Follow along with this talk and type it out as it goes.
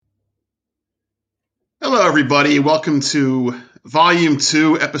Hello, everybody. Welcome to Volume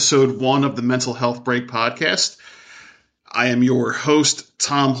 2, Episode 1 of the Mental Health Break Podcast. I am your host,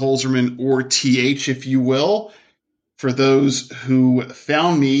 Tom Holzerman, or TH, if you will. For those who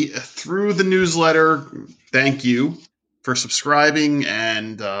found me through the newsletter, thank you for subscribing,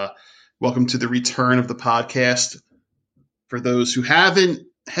 and welcome to the return of the podcast. For those who haven't,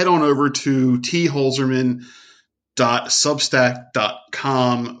 head on over to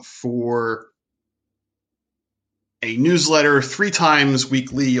tholzerman.substack.com for a newsletter 3 times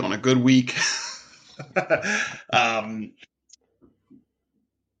weekly on a good week.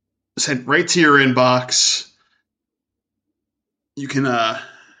 Sent right to your inbox. You can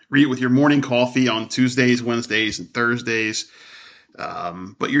read it with your morning coffee on Tuesdays, Wednesdays, and Thursdays.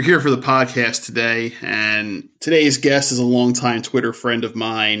 But you're here for the podcast today, and today's guest is a longtime Twitter friend of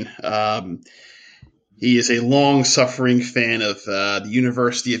mine. He is a long-suffering fan of the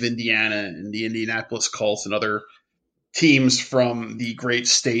University of Indiana and the Indianapolis Colts and other teams from the great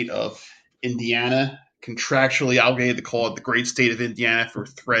state of Indiana, contractually obligated to call it the great state of Indiana for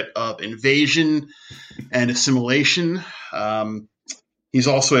threat of invasion and assimilation. He's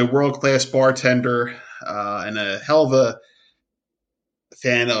also a world-class bartender and a hell of a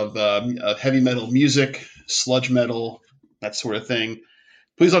fan of heavy metal music, sludge metal, that sort of thing.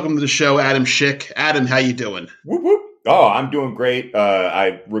 Please welcome to the show, Adam Schick. Adam, how you doing? Whoop, whoop. Oh, I'm doing great.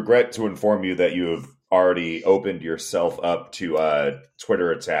 I regret to inform you that you have already opened yourself up to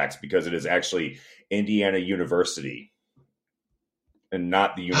Twitter attacks because it is actually Indiana University and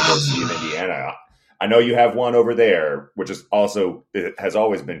not the University of Indiana. I know you have one over there, which is also, it has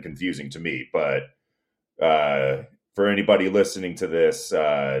always been confusing to me, but for anybody listening to this,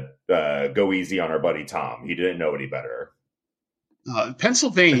 go easy on our buddy Tom. He didn't know any better.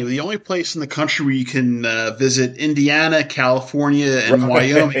 Pennsylvania, the only place in the country where you can visit Indiana, California, and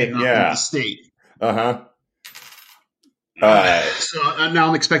Wyoming, not the state. Uh-huh. So now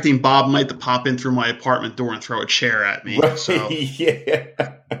I'm expecting Bob Knight to pop in through my apartment door and throw a chair at me. Right, so. Yeah.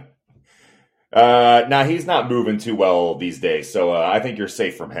 Now, he's not moving too well these days, so I think you're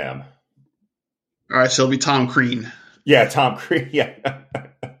safe from him. All right, so it'll be Tom Crean. Yeah, Tom Crean, yeah.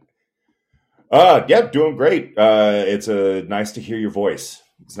 Yeah, doing great. It's nice to hear your voice.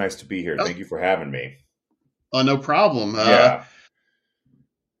 It's nice to be here. Thank you for having me. Oh, no problem. Yeah.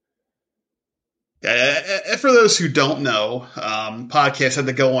 For those who don't know, podcast had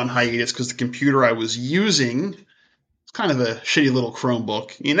to go on hiatus because the computer I was using was kind of a shitty little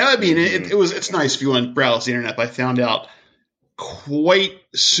Chromebook. You know, I mean, it's nice if you want to browse the internet, but I found out quite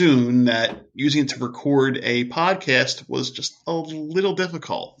soon that using it to record a podcast was just a little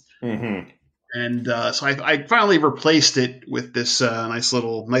difficult. Mm-hmm. And so I finally replaced it with this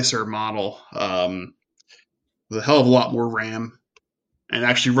nicer model with a hell of a lot more RAM. And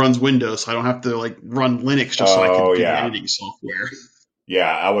actually runs Windows, so I don't have to run Linux just so I can do editing software.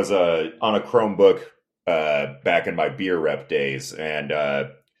 Yeah, I was on a Chromebook back in my beer rep days, and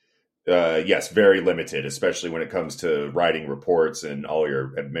yes, very limited, especially when it comes to writing reports and all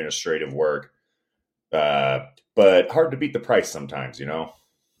your administrative work. But hard to beat the price sometimes, you know?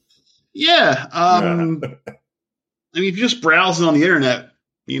 Yeah. I mean, if you just browse on the internet,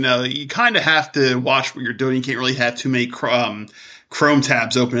 you know, you kind of have to watch what you're doing. You can't really have too many Chrome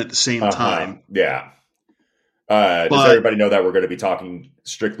tabs open at the same time. Yeah. Does everybody know that we're going to be talking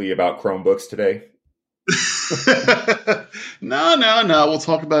strictly about Chromebooks today? No. We'll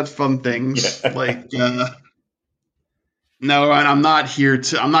talk about fun things no, and I'm not even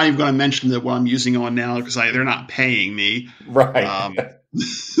going to mention that what I'm using on now because they're not paying me. Right.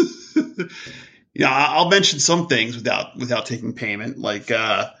 Yeah, I'll mention some things without taking payment, like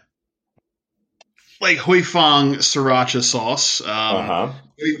Hui Fong sriracha sauce.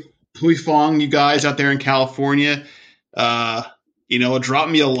 Hui Fong, you guys out there in California, drop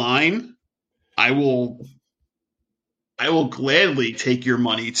me a line. I will gladly take your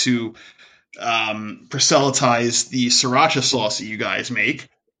money to proselytize the sriracha sauce that you guys make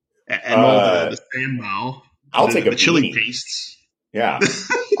and all the sambal. I'll take the chili pastes. Yeah,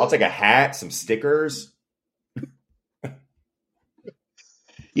 I'll take a hat, some stickers.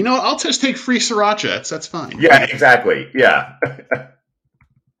 You know what? I'll just take free sriracha. That's fine. Yeah, exactly. Yeah.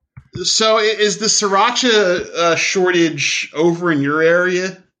 So is the sriracha shortage over in your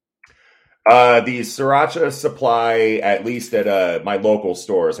area? The sriracha supply, at least at my local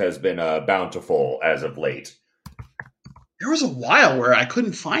stores, has been bountiful as of late. There was a while where I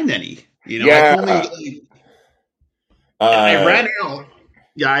couldn't find any. You know, yeah. I ran out.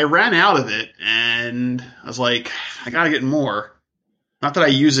 Yeah, I ran out of it, and I was like, I gotta get more. Not that I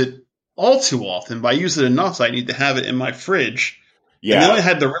use it all too often, but I use it enough so I need to have it in my fridge. Yeah. And they only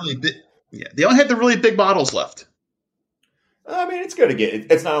had the really big. Yeah, they only had the really big bottles left. I mean, it's gonna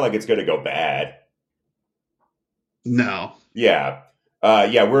get. It's not like it's gonna go bad. No. Yeah,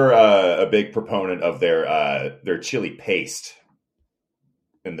 yeah, we're a big proponent of their chili paste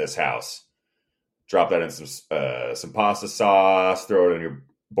in this house. Drop that in some pasta sauce. Throw it in your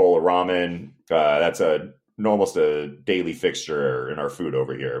bowl of ramen. That's almost a daily fixture in our food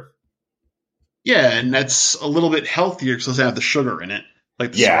over here. Yeah, and that's a little bit healthier because it doesn't have the sugar in it,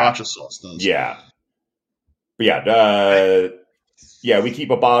 like the Yeah, sriracha sauce does. yeah, but yeah, I, yeah. We keep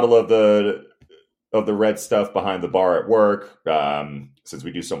a bottle of the red stuff behind the bar at work. Since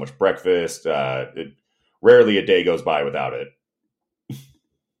we do so much breakfast, rarely a day goes by without it.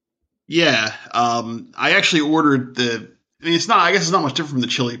 yeah, I actually ordered the. I mean, it's not. I guess it's not much different from the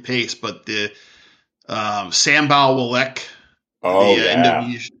chili paste, but the sambal walek, Oh the yeah.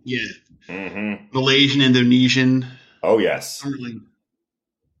 Indonesian, yeah, Mm-hmm. Malaysian, Indonesian. Oh yes. Don't really,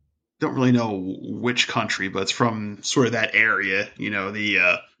 don't really know which country, but it's from sort of that area. You know,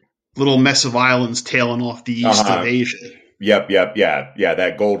 the little mess of islands tailing off the Uh east of huh. Asia. Yep. Yep. Yeah. Yeah.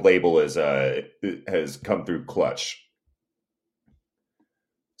 That gold label is has come through clutch.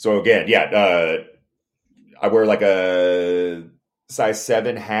 So again, yeah. I wear like a size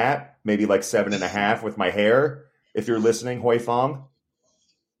 7 hat, maybe like 7.5 with my hair. If you're listening, Hoi Fong,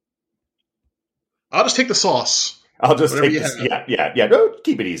 I'll just take the sauce, I'll just whatever take you this. have. Yeah. Yeah. Yeah. No,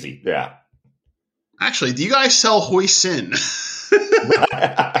 keep it easy. Yeah. Actually, do you guys sell hoisin?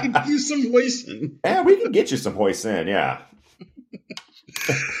 I could use some hoisin. Yeah, we can get you some hoisin. Yeah.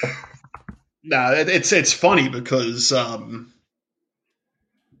 No, it's funny because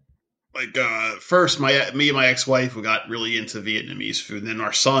first me and my ex-wife we got really into Vietnamese food, and then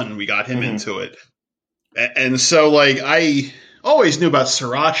our son we got him Mm-hmm. into it, and so like I always knew about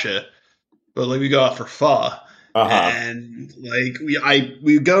sriracha, but like we go out for pho, Uh huh. and like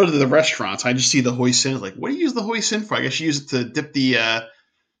we go to the restaurants, I just see the hoisin, like what do you use the hoisin for? I guess you use it to dip the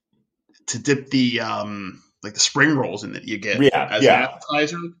like the spring rolls in that you get Yeah. as an Yeah.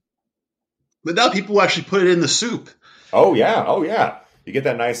 appetizer. But now people actually put it in the soup. Oh yeah. Oh yeah. You get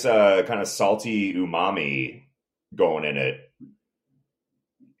that nice kind of salty umami going in it.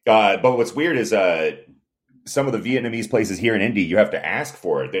 But what's weird is some of the Vietnamese places here in Indy, you have to ask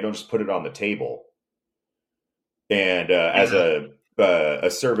for it. They don't just put it on the table. And as Yeah. a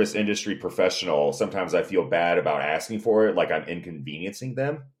service industry professional, sometimes I feel bad about asking for it, like I'm inconveniencing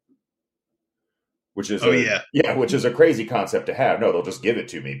them, which is Oh a yeah. yeah, which is a crazy concept to have. No, they'll just give it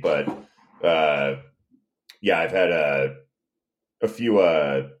to me. But yeah, I've had a few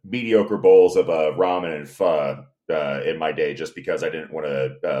mediocre bowls of ramen and pho in my day just because I didn't want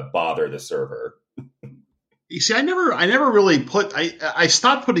to bother the server. You see, I never really put. I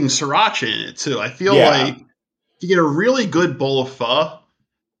stopped putting sriracha in it too. I feel Yeah. like to get a really good bowl of pho, all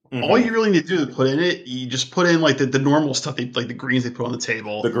Hmm. you really need to do to put in it, you just put in like the normal stuff, like the greens they put on the The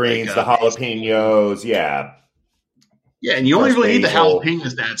table, like greens, the basil. jalapenos, yeah, Yeah, and you only fresh really need the basil.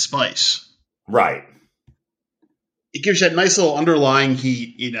 jalapenos to add spice. Right. It gives you that nice little underlying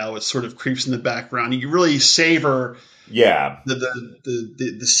heat. You know, it sort of creeps in the background. You really savor Yeah.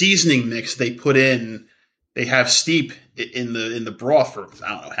 the seasoning mix they put in. They have steep in the broth for I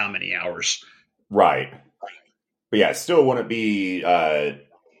don't know how many hours. Right. But yeah, it still wouldn't be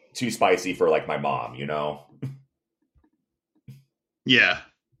too spicy for like my mom, you know? Yeah,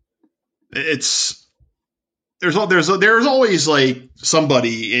 it's there's always like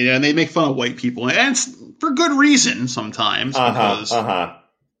somebody, and they make fun of white people, and it's for good reason sometimes Uh huh. because Uh huh.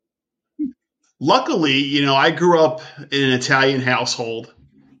 luckily, you know, I grew up in an Italian household.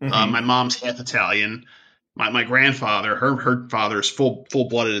 My Hmm. mom's half Italian. My grandfather, her father is full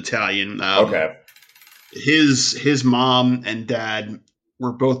blooded Italian. Okay. His mom and dad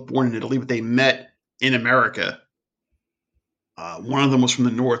were both born in Italy, but they met in America. One of them was from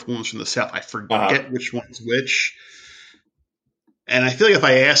the north, one was from the south. I Uh huh. forget which one's which. And I feel like if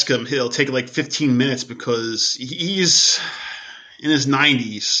I ask him, he'll take like 15 minutes because he's in his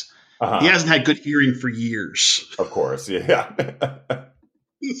 90s. Uh He huh. hasn't had good hearing for years. Of course. Yeah.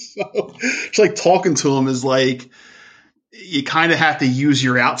 So it's like talking to him is like you kind of have to use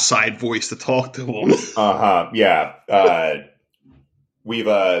your outside voice to talk to him. Uh huh. Yeah. We've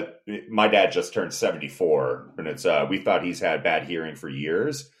my dad just turned 74, and it's we thought he's had bad hearing for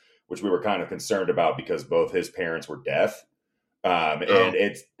years, which we were kind of concerned about because both his parents were deaf. And Oh.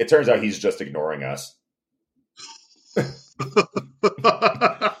 it turns out he's just ignoring us.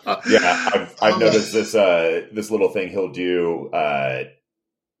 Yeah, I've noticed this little thing he'll do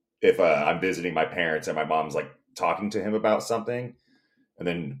if I'm visiting my parents and my mom's like talking to him about something, and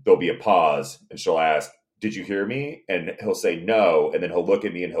then there'll be a pause, and she'll ask, "Did you hear me?" And he'll say no, and then he'll look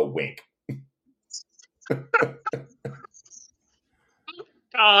at me and he'll wink.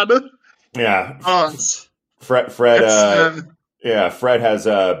 God. Yeah, Oh, Fred. that's Yeah, Fred has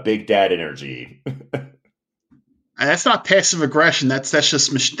big dad energy. that's not passive aggression. That's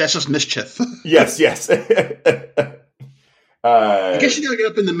just mischief. Yes, yes. I guess you gotta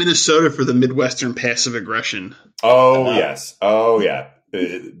get up into Minnesota for the Midwestern passive aggression. Oh Uh, yes. Oh yeah.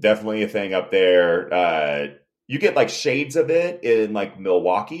 Definitely a thing up there. You get like shades of it in like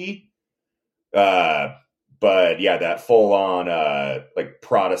Milwaukee. Uh, but yeah, that full on like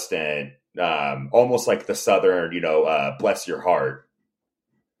Protestant, almost like the Southern, bless your heart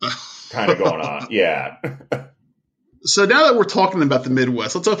kind of going on. Yeah. so now that we're talking about the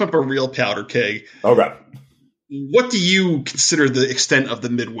Midwest, let's open up a real powder keg. Okay. What do you consider the extent of the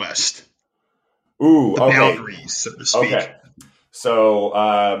Midwest? Ooh, The okay. boundaries, so to speak. Okay. So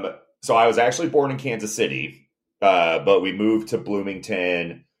I was actually born in Kansas City, but we moved to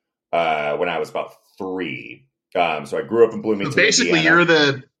Bloomington when I was about 3. So I grew up in So Bloomington, basically,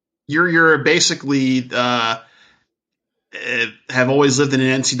 Indiana. you're basically have always lived in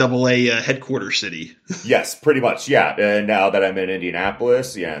an NCAA headquarters city. Yes, pretty much. Yeah. And now that I'm in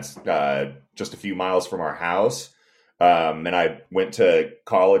Indianapolis, yeah, it's just a few miles from our house. And I went to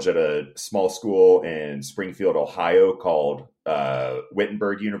college at a small school in Springfield, Ohio called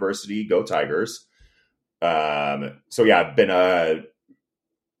Wittenberg University. Go Tigers. So yeah, I've been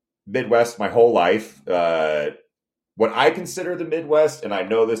Midwest my whole life. What I consider the Midwest, and I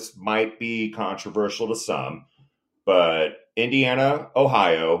know this might be controversial to some, but Indiana,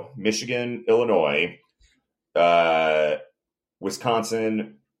 Ohio, Michigan, Illinois,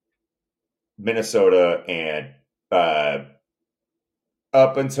 Wisconsin, Minnesota, and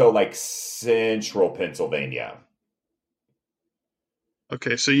up until like central Pennsylvania.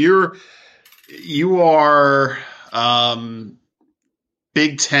 Okay, so you are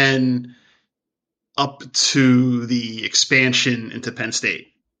Big Ten up to the expansion into Penn State.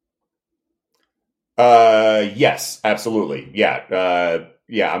 Yes, absolutely. Yeah.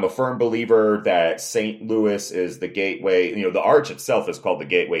 Yeah, I'm a firm believer that St. Louis is the gateway. The arch itself is called the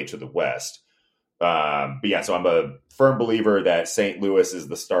gateway to the West. But yeah, so I'm a firm believer that St. Louis is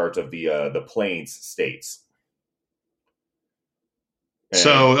the start of the Plains states. And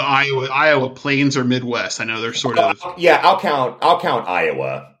So Iowa Plains or Midwest. I know they're sort of yeah, I'll count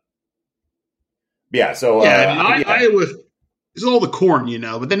Iowa. Yeah, so yeah. I mean yeah, Iowa is all the corn,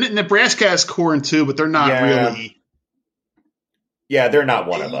 but then Nebraska has corn too, but they're not yeah, really. yeah, they're not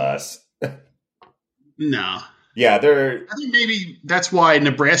one of us. No, Yeah, they're. I think maybe that's why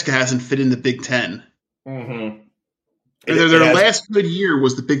Nebraska hasn't fit in the Big Ten. Mm-hmm. It Their has. last good year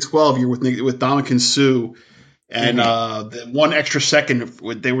was the Big 12 year with Dominican Sue, and Mm-hmm. the one extra second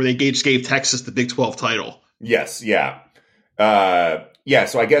they just gave Texas the Big 12 title. Yes, yeah, yeah.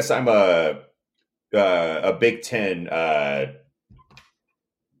 So I guess I'm a Big Ten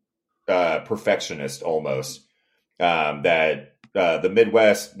perfectionist almost. That the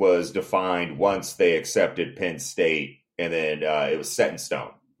Midwest was defined once they accepted Penn State, and then it was set in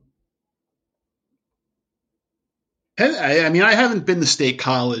stone. I mean, I haven't been to state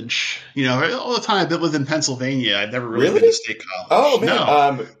college. All the time I've lived in Pennsylvania, I've never really been to Really? state Oh college. man,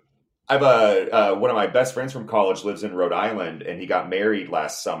 No. I've one of my best friends from college lives in Rhode Island, and he got married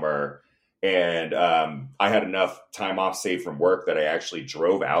last summer. And I had enough time off saved from work that I actually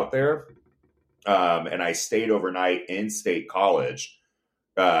drove out there, and I stayed overnight in State College.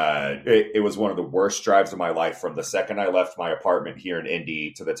 It was one of the worst drives of my life. From the second I left my apartment here in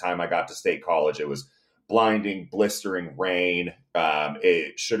Indy to the time I got to State College, it was blinding, blistering rain.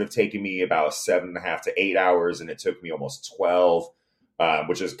 It should have taken me about 7.5 to 8 hours, and it took me almost 12,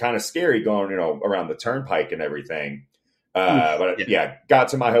 which is kind of scary going, around the turnpike and everything. But yeah, got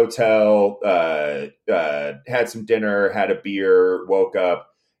to my hotel, had some dinner, had a beer, woke up,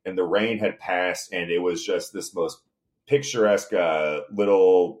 and the rain had passed, and it was just this most picturesque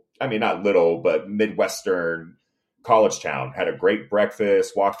little, I mean, not little, but Midwestern college town. Had a great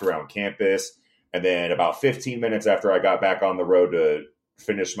breakfast, walked around campus, and then about 15 minutes after I got back on the road to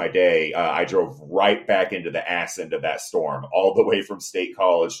finish my day, I drove right back into the ass end of that storm, all the way from State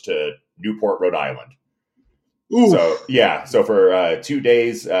College to Newport, Rhode Island. Ooh. So yeah, so for 2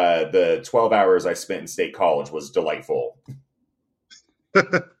 days, the 12 hours I spent in State College was delightful.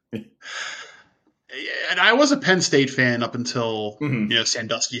 And I was a Penn State fan up until Mm-hmm.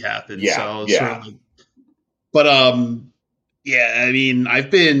 Sandusky happened. Yeah, So sort yeah, of, but yeah. I mean, I've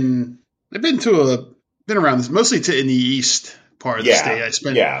been around this mostly in the east part of the state. yeah,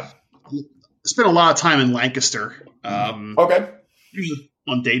 I yeah. spent a lot of time in Lancaster. Okay, Usually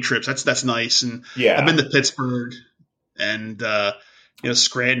on day trips. That's nice. And I've been yeah. to Pittsburgh and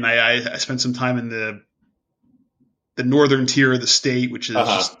Scranton. I spent some time in the the northern tier of the state, which is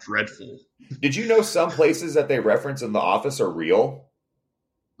Uh-huh. just dreadful. Did you know some places that they reference in The Office are real?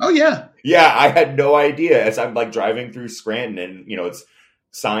 Oh yeah, Yeah, I had no idea. As I'm like driving through Scranton, and it's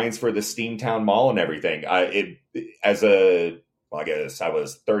signs for the Steamtown Mall and everything. I guess I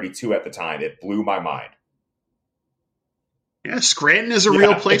was 32 at the time. It blew my mind. yeah. Scranton is a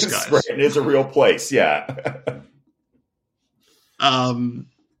real Yeah, place, guys. Scranton is a real place. Yeah. Um,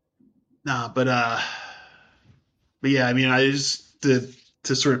 nah, but yeah, I mean, I just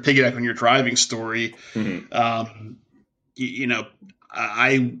to sort of piggyback on your driving story. Mhm.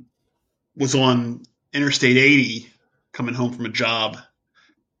 I was on Interstate 80 coming home from a job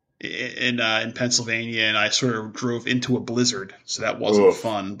in Pennsylvania, and I sort of drove into a blizzard, so that wasn't Oof.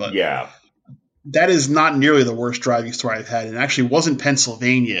 fun. But Yeah. that is not nearly the worst driving story I've had, and it actually wasn't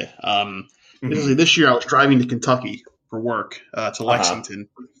Pennsylvania. Mhm. This year I was driving to Kentucky for work to Uh-huh. Lexington.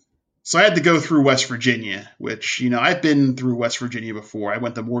 So I had to go through West Virginia, which, I've been through West Virginia before. I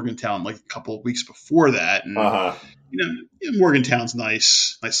went to Morgantown like a couple of weeks before that. And, Uh-huh. Morgantown's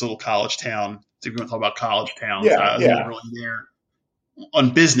nice little college town. So if you want to talk about college towns, Yeah, I was only yeah. really there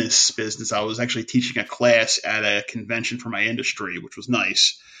on business. I was actually teaching a class at a convention for my industry, which was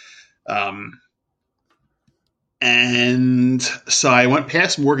nice. Um, and so I went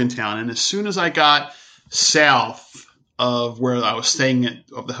past Morgantown, and as soon as I got south of where I was staying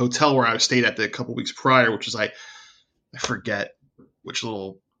of the hotel where I stayed at the couple weeks prior, which is I forget which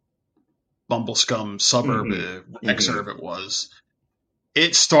little bumble scum suburb Mhm. exurb Mhm. it was.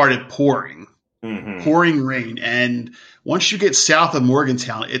 It started Mhm. pouring rain, and once you get south of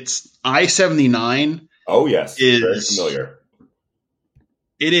Morgantown, it's I-79 Oh, yes. Very is familiar.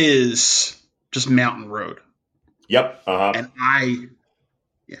 it is just mountain road, Yep. Uh-huh. and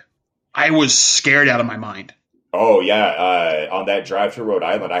yeah, I was scared out of my mind. Oh, yeah. On that drive to Rhode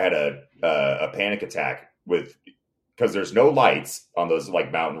Island, I had a panic attack because there's no lights on those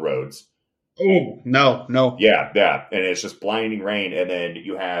like mountain roads. Oh no, no. Yeah, yeah, and it's just blinding rain, and then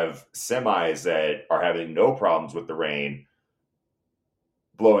you have semis that are having no problems with the rain,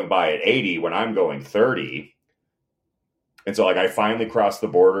 blowing by at 80 when I'm going 30. And so, like, I finally crossed the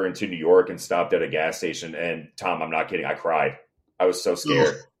border into New York and stopped at a gas station. And Tom, I'm not kidding, I cried. I was so Oh,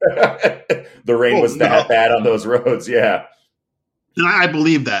 scared. The rain oh was that no. bad on those roads. Yeah, And I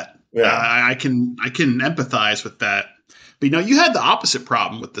believe that. yeah, I can empathize with that. But you had the opposite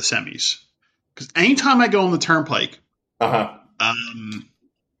problem with the semis. Because anytime I go on the turnpike, uh huh, um,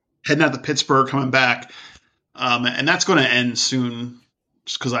 heading out to Pittsburgh, coming back, and that's going to end soon,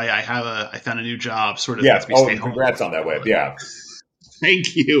 just because I found a new job, sort of yeah. lets me stay Oh, home more. congrats on that web. Yeah,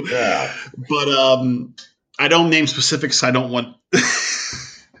 Thank you. yeah. But I don't name specifics. I don't want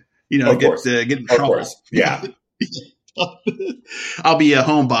Of course, get in of trouble. course. Yeah, I'll be a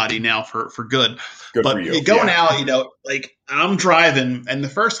homebody now for good. good for But you. going Yeah. out, like I'm driving, and the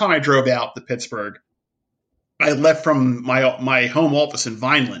first time I drove out to Pittsburgh, I left from my home office in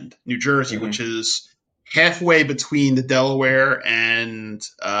Vineland, New Jersey, which Hmm. is halfway between the Delaware and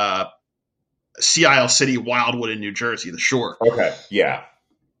Sea Isle City, Wildwood in New Jersey, the shore. Okay. Yeah.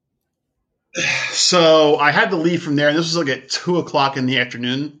 So I had to leave from there, and this was like at 2 o'clock in the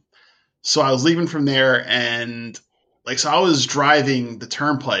afternoon. So I was leaving from there, and so I was driving the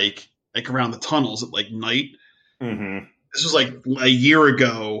turnpike like around the tunnels at like night. Hmm. This was like a year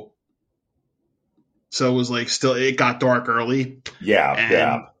ago, so it was like still it got dark early, Yeah. and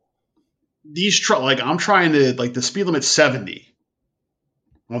Yeah. I'm trying to like the speed limit's 70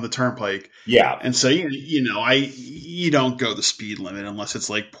 on the turnpike, Yeah. and so you don't go the speed limit unless it's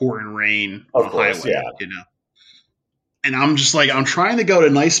like pouring rain on Of a course. highway, Yeah. And I'm just like I'm trying to go to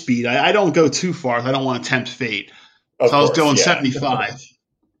nice speed. I don't go too far. I don't want to tempt fate, Of so I was course. going Yeah. 75,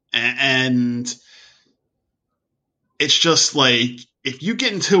 and it's just like if you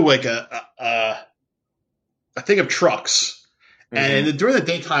get into like I think of trucks, Hmm. and during the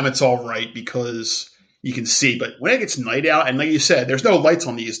daytime it's all right because you can see, but when it gets night out, and like you said, there's no lights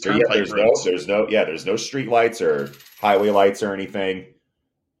on these Yeah. turnpike roads. There's no street lights or highway lights or anything.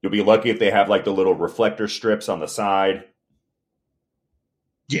 You'll be lucky if they have like the little reflector strips on the side.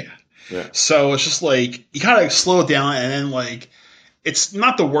 Yeah, Yeah. so it's just like you gotta slow it down, and then like it's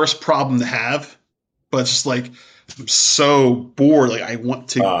not the worst problem to have, but it's just like I'm so bored. Like I want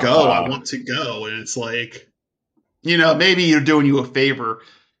to Uh go, huh. and it's like maybe you're doing you a favor.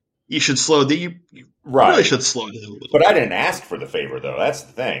 You should slow down. You really Right. should slow down a little But I bit. didn't ask for the favor though. That's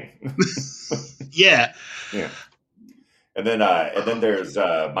the thing. Yeah. Yeah. And then there's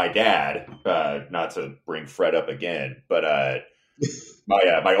my dad. Not to bring Fred up again, but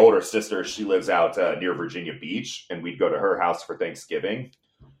my older sister, she lives out near Virginia Beach, and we'd go to her house for Thanksgiving.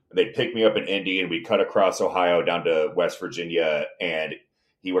 They'd pick me up in Indy, and we'd cut across Ohio down to West Virginia, and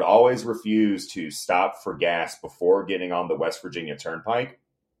he would always refuse to stop for gas before getting on the West Virginia Turnpike.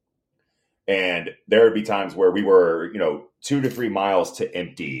 And there would be times where we were, 2 to 3 miles to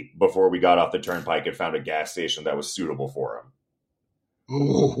empty before we got off the turnpike and found a gas station that was suitable for him.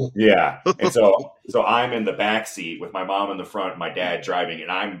 Ooh. Yeah. And so I'm in the back seat with my mom in the front, my dad driving,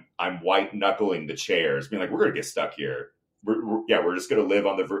 and I'm white knuckling the chairs, being like, we're going to get stuck here. We're just going to live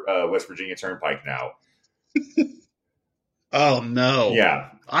on the West Virginia Turnpike now. Oh no. Yeah.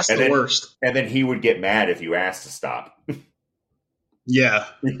 That's the worst. And then he would get mad if you asked to stop. Yeah.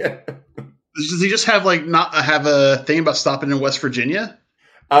 Does he just have not have a thing about stopping in West Virginia?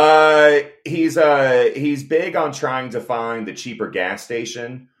 He's big on trying to find the cheaper gas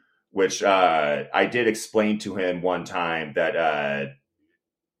station, which I did explain to him one time that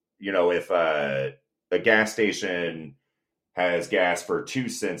if a gas station has gas for 2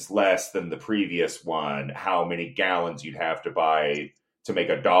 cents less than the previous one, how many gallons you'd have to buy to make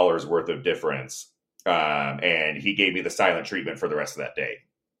 $1 worth of difference. And he gave me the silent treatment for the rest of that day.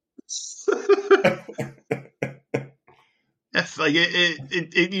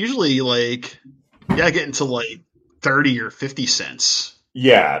 It usually get into 30 or 50 cents.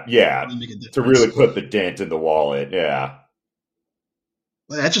 Yeah. To really put the dent in the wallet. Yeah.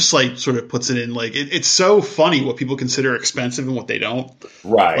 That just sort of puts it in it's so funny what people consider expensive and what they don't.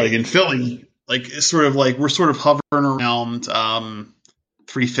 Right. In Philly, it's sort of we're sort of hovering around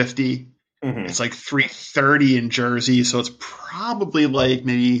 $3.50. Mm-hmm. It's $3.30 in Jersey, so it's probably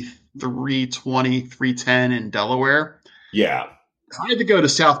maybe $3.20, $3.10 in Delaware. Yeah. I had to go to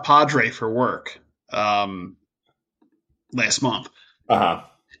South Padre for work last month. Uh-huh.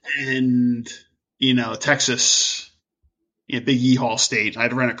 And, Texas, big yeehaw state. I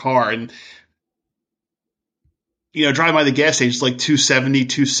had to rent a car and, drive by the gas station, it's $2.70,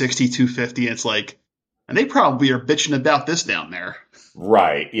 $2.60, $2.50. And it's and they probably are bitching about this down there.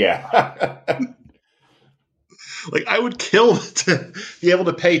 Right. Yeah. I would kill to be able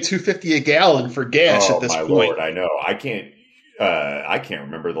to pay $2.50 a gallon for gas at this point. Lord, I know. I can't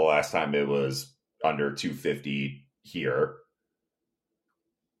remember the last time it was under $2.50 here.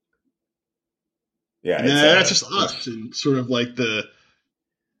 Yeah, that's just us and sort of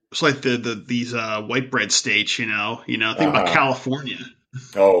these white bread states, think about California.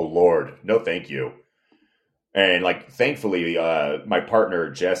 Oh Lord, no, thank you. And thankfully, my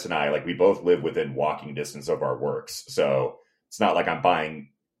partner Jess and I, we both live within walking distance of our works, so it's not like I'm buying.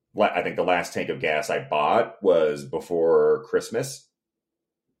 I think the last tank of gas I bought was before Christmas,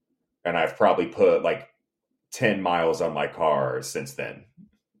 and I've probably put 10 miles on my car since then.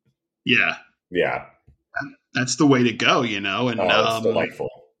 Yeah. That's the way to go, And it's delightful.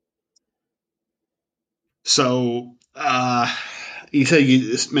 So, you said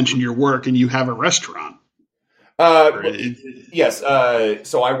you mentioned your work, and you have a restaurant. Yes.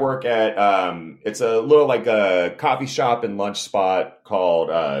 So I work at it's a little a coffee shop and lunch spot called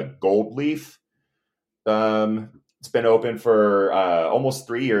Gold Leaf. It's been open for almost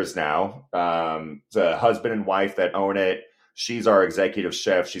 3 years now. It's a husband and wife that own it. She's our executive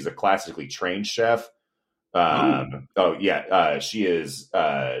chef. She's a classically trained chef. She is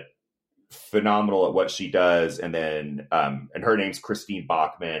phenomenal at what she does. And then and her name's Christine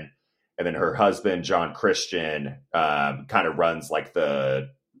Bachman. And then her husband, John Christian, kind of runs the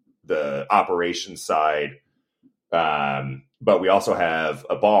operations side. But we also have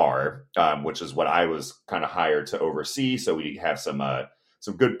a bar, which is what I was kind of hired to oversee. So we have some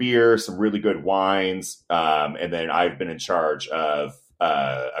good beer, some really good wines. And then I've been in charge of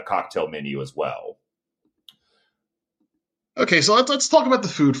a cocktail menu as well. Okay, so let's talk about the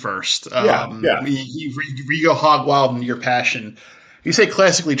food first. Yeah. You go hog wild in your passion. You say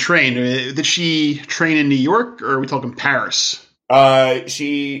classically trained. Did she train in New York, or are we talking Paris?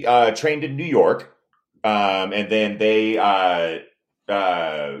 She trained in New York, and then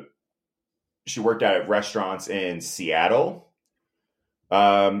she worked at restaurants in Seattle,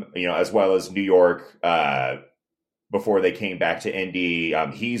 as well as New York before they came back to Indy.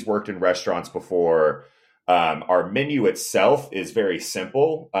 He's worked in restaurants before. Our menu itself is very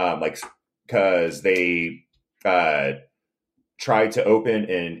simple, because they tried to open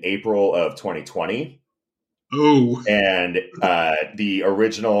in April of 2020. Oh. And the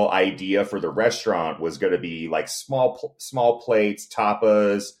original idea for the restaurant was going to be small plates,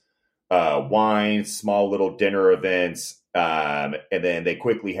 tapas, wine, small little dinner events. And then they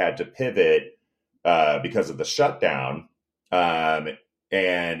quickly had to pivot because of the shutdown. And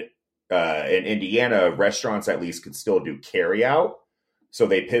in Indiana, restaurants at least could still do carry out. So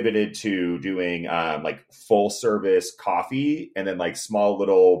they pivoted to doing like full service coffee and then like small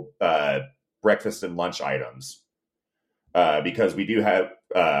little breakfast and lunch items. Because we do have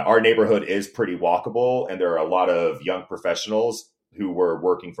our neighborhood is pretty walkable, and there are a lot of young professionals who were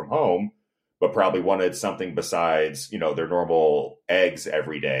working from home, but probably wanted something besides, their normal eggs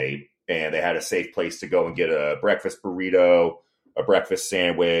every day. And they had a safe place to go and get a breakfast burrito, a breakfast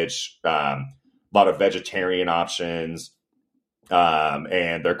sandwich, a lot of vegetarian options,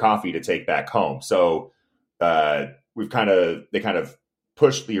 and their coffee to take back home. So they kind of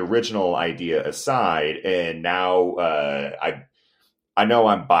pushed the original idea aside, and now I know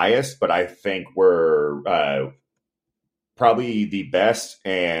I'm biased, but I think we're probably the best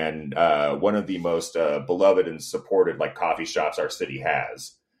and one of the most beloved and supported like coffee shops our city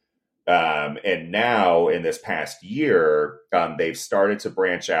has. And now in this past year, they've started to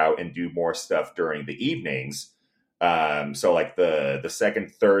branch out and do more stuff during the evenings. So like the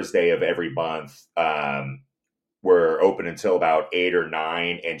second Thursday of every month, we're open until about 8 or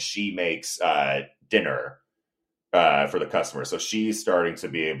 9, and she makes dinner for the customer. So she's starting to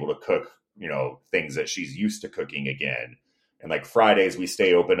be able to cook, things that she's used to cooking again. And like Fridays, we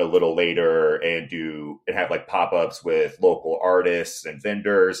stay open a little later and have like pop-ups with local artists and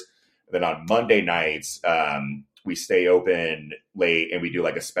vendors. And then on Monday nights, we stay open late and we do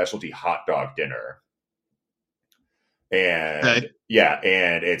like a specialty hot dog dinner. And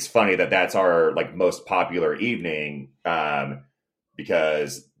and it's funny that that's our like most popular evening,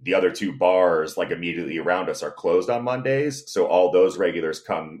 because the other 2 bars like immediately around us are closed on Mondays. So all those regulars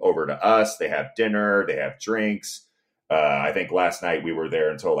come over to us. They have dinner, they have drinks. I think last night we were there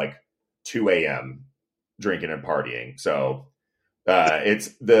until like 2 a.m. drinking and partying. So it's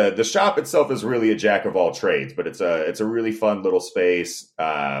the shop itself is really a jack of all trades, but it's a really fun little space.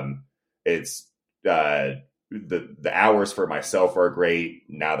 It's the hours for myself are great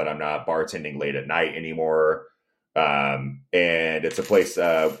now that I'm not bartending late at night anymore. And it's a place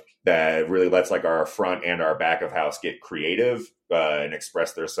that really lets like our front and our back of house get creative and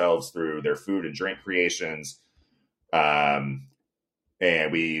express themselves through their food and drink creations.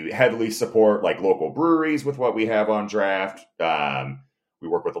 And we heavily support like local breweries with what we have on draft. We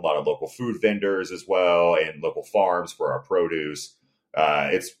work with a lot of local food vendors as well and local farms for our produce.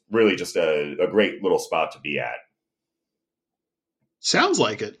 It's really just a great little spot to be at. Sounds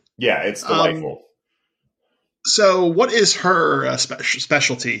like it. Yeah, it's delightful. So what is her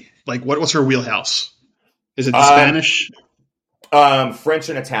specialty? Like what's her wheelhouse? Is it the Spanish? French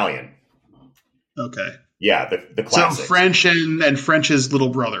and Italian. Okay. Yeah, the classics. So French and French's little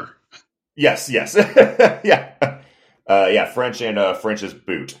brother. Yes. Yeah. French and French's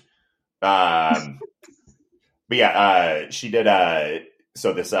boot. But yeah, she did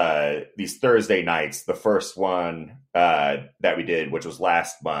so these Thursday nights, the first one that we did, which was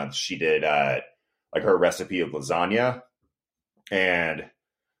last month, she did like her recipe of lasagna. And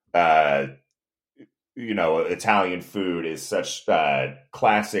Italian food is such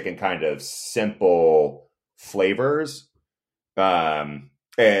classic and kind of simple flavors. But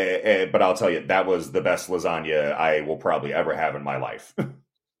I'll tell you, that was the best lasagna I will probably ever have in my life.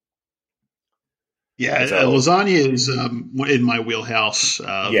 Yeah, So- lasagna is in my wheelhouse. Things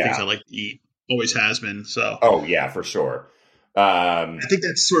I like to eat. Always has been. So. Oh yeah, for sure. I think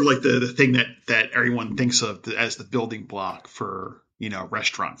that's sort of like the thing that everyone thinks of as the building block for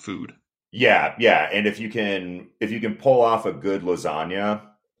restaurant food. Yeah. And if you can pull off a good lasagna,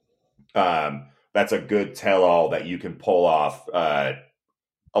 that's a good tell-all that you can pull off a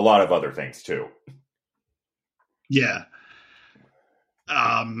lot of other things too. Yeah.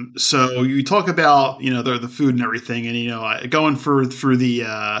 So you talk about the food and everything, and going through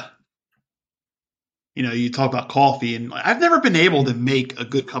the you talk about coffee, and I've never been able to make a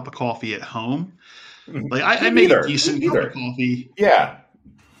good cup of coffee at home. Like I make a decent cup of coffee. Yeah.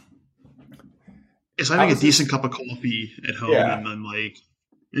 So I make a decent cup of coffee at home, and then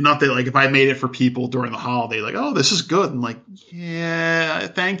and not that if I made it for people during the holiday, oh, this is good, and yeah,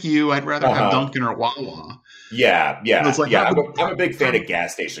 thank you. I'd rather have Dunkin' or Wawa. Yeah. It's I'm a big fan of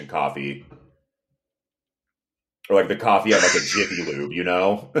gas station coffee, or like the coffee at like a Jiffy Lube,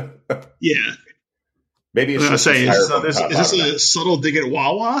 Yeah. Maybe it's just is this a subtle dig at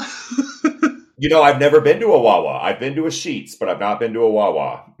Wawa? I've never been to a Wawa. I've been to a Sheetz, but I've not been to a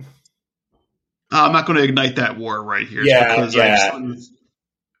Wawa. I'm not going to ignite that war right here. Yeah.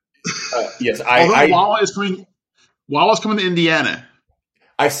 Yes, Wawa's coming to Indiana.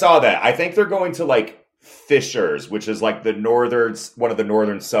 I saw that. I think they're going to Fishers, which is one of the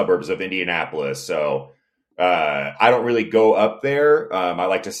northern suburbs of Indianapolis. So I don't really go up there. I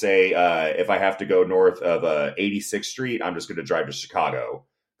like to say if I have to go north of 86th Street, I'm just going to drive to Chicago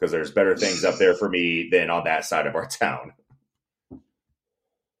because there's better things up there for me than on that side of our town.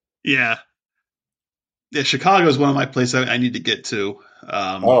 Yeah. Yeah, Chicago is one of my places I need to get to.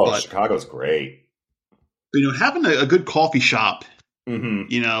 Oh, But Chicago's great. having a good coffee shop, Hmm.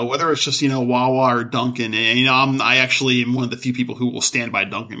 whether it's just Wawa or Dunkin', and I actually am one of the few people who will stand by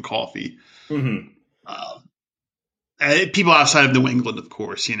Dunkin' coffee. Hmm. Um, People outside of New England, of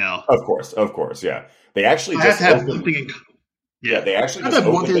course. Of course, yeah. They actually I have just to have one opened. thing in Yeah, yeah, they actually I have to just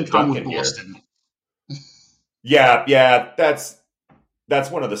have one opened thing a in common with Dunkin' here. Boston. Yeah, yeah, that's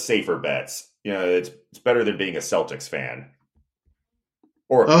one of the safer bets. It's better than being a Celtics fan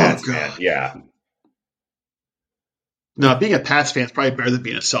or a Oh Pats fan. God, Yeah, no, being a Pats fan is probably better than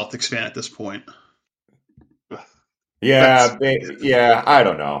being a Celtics fan at this point. That's yeah. I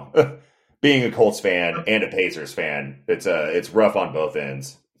don't know. Being a Colts fan and a Pacers fan, it's rough on both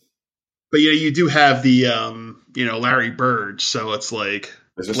ends. But you do have the Larry Bird, so it's like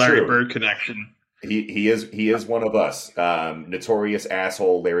This is Larry true. Bird connection. He is one of us. Notorious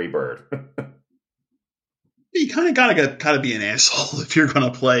asshole Larry Bird. You kind of gotta be an asshole if you're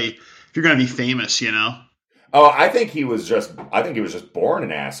gonna play, if you're gonna be famous. Oh, I think he was just born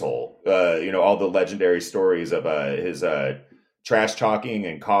an asshole. All the legendary stories of his trash talking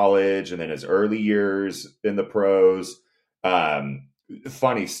in college and then his early years in the pros.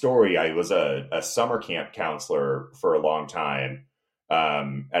 Funny story. I was a summer camp counselor for a long time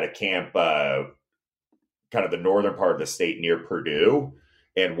at a camp, kind of the northern part of the state near Purdue.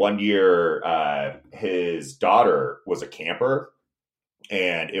 And one year, his daughter was a camper,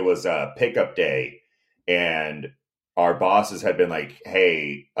 and it was a pickup day, and our bosses had been like,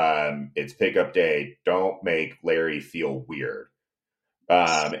 "Hey, it's pickup day. Don't make Larry feel weird."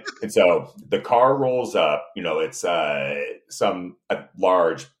 And so the car rolls up. It's some a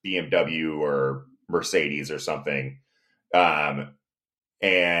large BMW or Mercedes or something, and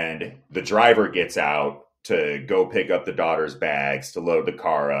the driver gets out to go pick up the daughter's bags to load the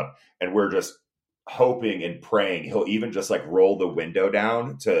car up, and we're just hoping and praying he'll even just like roll the window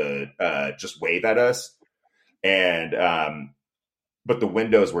down to just wave at us. And but the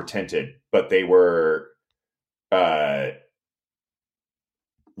windows were tinted, but they were uh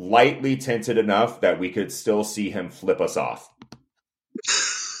lightly tinted enough that we could still see him flip us off.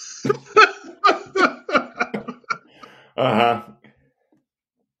 Uh-huh.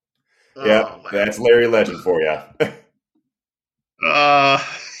 Yep, Oh, that's Larry. Larry Legend for you. Uh,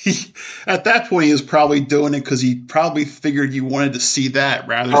 at that point, he was probably doing it because he probably figured you wanted to see that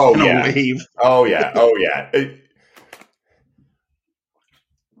rather Oh than a yeah. wave. Oh yeah. Oh yeah.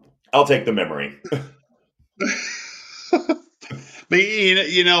 I'll take the memory. But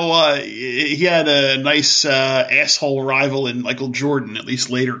he had a nice asshole rival in Michael Jordan, at least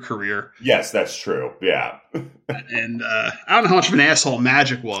later career. Yes, that's true. Yeah. And I don't know how much of an asshole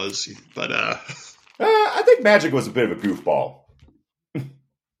Magic was, but I think Magic was a bit of a goofball. it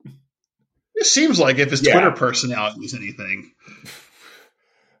seems like if his Twitter Yeah. personality was anything.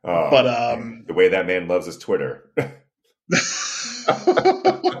 Oh, But man. The way that man loves his Twitter. he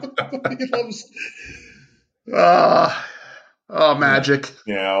loves, uh, oh, Magic.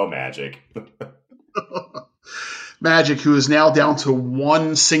 Yeah, oh, Magic. Magic, who is now down to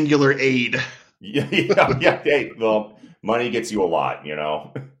one singular aide. Yeah, yeah, yeah. Hey, well, money gets you a lot. Yeah,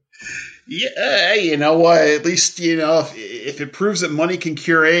 hey, you know what? At least if it proves that money can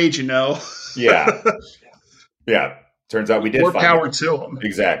cure age, Yeah, yeah. Turns out we did more find power it. to him.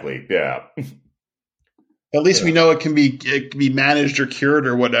 Exactly. Yeah. At least we Yeah. know it can be managed or cured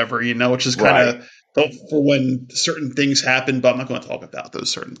or whatever, which is kind Right. of for when certain things happen. But I'm not going to talk about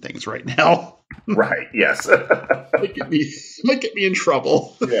those certain things right now. Right. Yes. Might get me in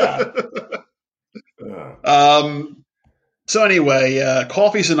trouble. Yeah. Uh, Um. So anyway,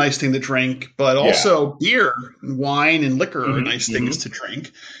 coffee's a nice thing to drink, but yeah. also beer, and wine, and liquor are Hmm. nice things Hmm. to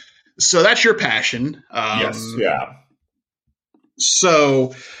drink. So that's your passion. Yes. Yeah.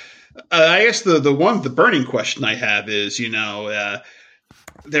 So I guess the burning question I have is,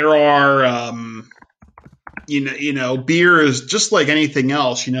 there are beer is just like anything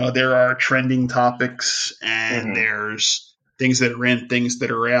else. There are trending topics and Hmm. there's things that are in, things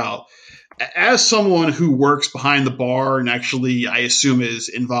that are out. As someone who works behind the bar and actually, I assume, is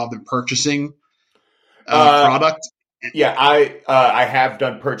involved in purchasing Uh, product. Yeah, I have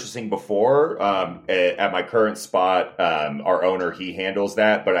done purchasing before. At my current spot, our owner he handles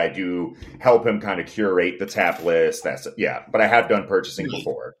that, but I do help him kind of curate the tap list. But I have done purchasing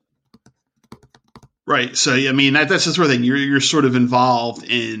before. Right. So, I mean, that's the sort of thing. You're sort of involved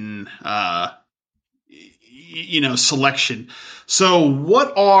in, selection. So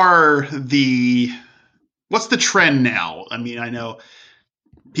what's the trend now? I mean, I know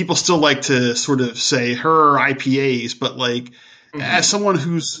people still like to sort of say her IPAs, but like as Mhm. someone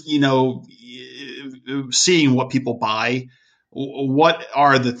who's seeing what people buy, what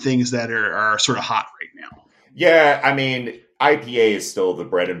are the things that are sort of hot right now? Yeah, I mean, IPA is still the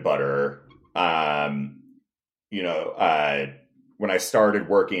bread and butter. Um, you know, when I started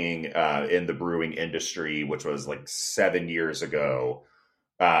working in the brewing industry, which was like 7 years ago,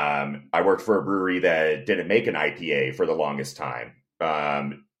 I worked for a brewery that didn't make an IPA for the longest time.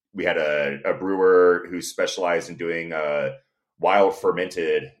 We had a brewer who specialized in doing wild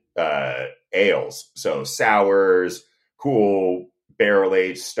fermented ales, so sours, cool barrel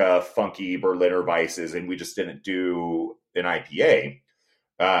aged stuff, funky Berliner Weisses, and we just didn't do an IPA.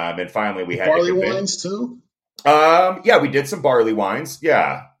 And finally, we had to Barley convince. wines too. Yeah, we did some barley wines.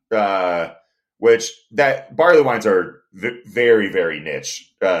 Yeah, which that barley wines are very, very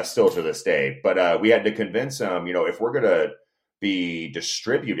niche still to this day. But we had to convince them, if we're gonna be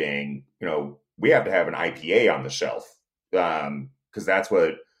distributing, we have to have an IPA on the shelf because that's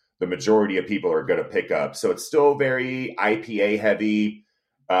what the majority of people are going to pick up. So it's still very IPA heavy.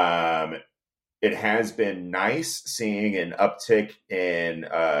 Um, it has been nice seeing an uptick in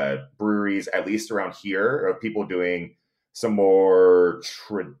breweries, at least around here, of people doing some more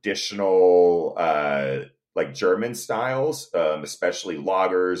traditional, like German styles, especially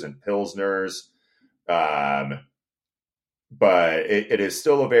lagers and pilsners. Um, but it is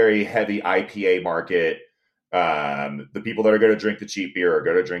still a very heavy IPA market. The people that are going to drink the cheap beer are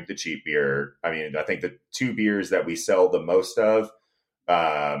going to drink the cheap beer. I mean, I think the two beers that we sell the most of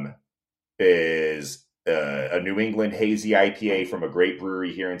um, is a New England hazy IPA from a great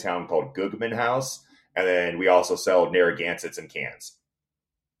brewery here in town called Googman House, and then we also sell Narragansetts in cans.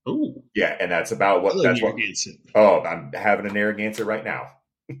 Oh, Yeah, and that's about I what love that's what. Narragansett. Oh, I'm having a Narragansett right now.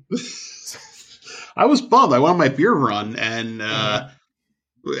 I was bummed. I went on my beer run, and Uh-huh.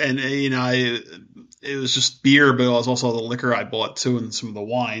 it was just beer, but it was also the liquor I bought too, and some of the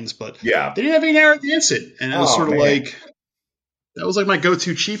wines. But Yeah. they didn't have any Narragansett, and it was Oh sort of man. like that was like my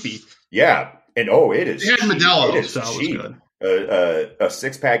go-to cheapie. Yeah, and it They is had cheap. It Modelo, is so it was cheap. good. A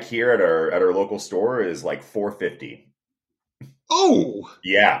 6 pack here at our local store is like $4.50. Oh,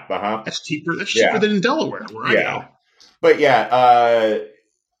 Yeah. Uh huh. that's cheaper. That's cheaper Yeah. than in Delaware, where I Yeah. go. But yeah,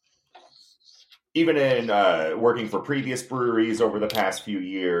 even in working for previous breweries over the past few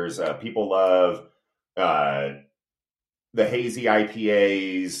years, people love uh, the hazy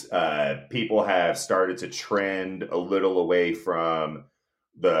IPAs. People have started to trend a little away from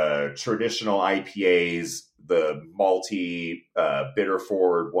the traditional IPAs, the malty, bitter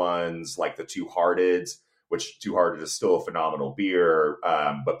forward ones like the Two Hearteds, which Two Hearted is still a phenomenal beer,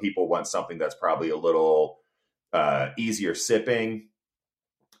 but people want something that's probably a little easier sipping.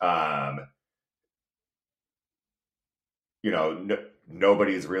 Um,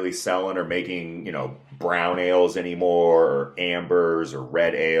 Nobody's really selling or making, brown ales anymore, or ambers or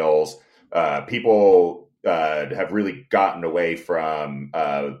red ales. People have really gotten away from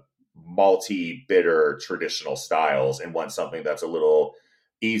malty, bitter, traditional styles and want something that's a little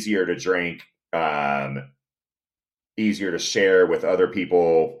easier to drink, easier to share with other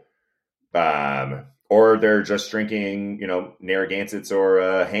people. Or they're just drinking, Narragansetts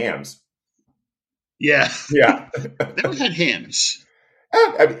or hams. Yeah, Yeah. never had hams.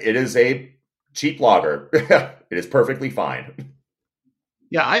 I mean, it is a cheap lager. It is perfectly fine.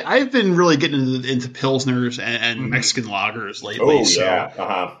 Yeah, I've been really getting into pilsners and Mhm. Mexican lagers lately. Oh So, yeah,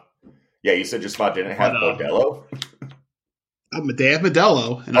 uh-huh. Yeah, you said your spot didn't but have Modelo. they have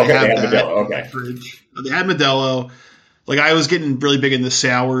Modelo, and I Okay, they have have that Modelo. in my Okay, fridge. They had Modelo. Like I was getting really big into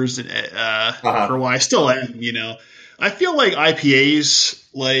sours for a uh-huh. while. I still am. I feel like IPAs,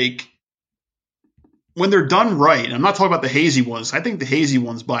 like when they're done right. And I'm not talking about the hazy ones. I think the hazy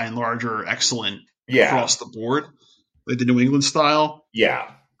ones, by and large, are excellent Yeah, across the board, like the New England style.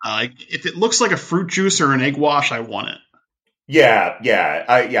 yeah, Like if it looks like a fruit juice or an egg wash, I want it. yeah.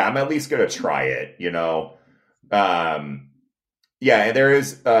 I'm at least gonna try it. Um, yeah, and there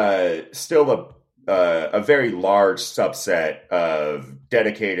is still a very large subset of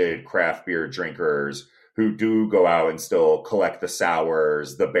dedicated craft beer drinkers who do go out and still collect the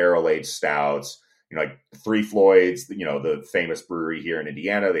sours, the barrel aged stouts. Like Three Floyds, the famous brewery here in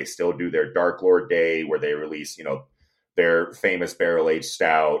Indiana, they still do their Dark Lord Day where they release, their famous barrel aged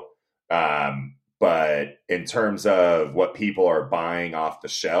stout. But in terms of what people are buying off the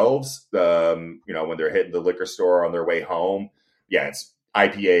shelves, when they're hitting the liquor store on their way home, yeah, it's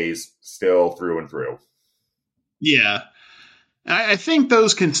IPAs still through and through. Yeah. And I think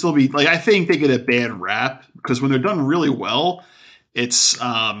those can still be like I think they get a bad rap because when they're done really well, it's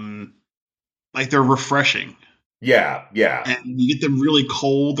like they're refreshing. Yeah, yeah, And you get them really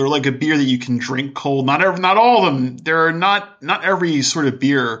cold. They're like a beer that you can drink cold. Not all of them. There are not every sort of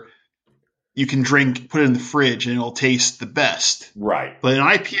beer you can drink, put it in the fridge, and it'll taste the best. right. But an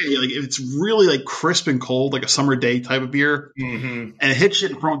IPA, like if it's really like crisp and cold, like a summer day type of beer, Hmm. and it hits you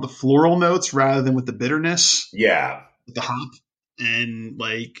in front with the floral notes rather than with the bitterness, Yeah. with the hop, and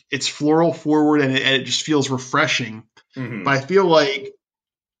like it's floral forward, and it just feels refreshing. But I Hmm. feel like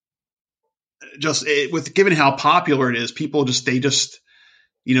with given how popular it is, people just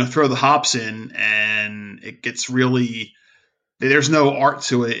throw the hops in, and it gets really there's no art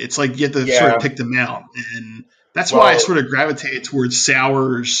to it. It's like you have to sort of Yeah. pick them out, and that's why I Well, sort of gravitated towards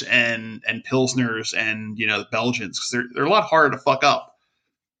sours and pilsners and the Belgians because they're a lot harder to fuck up.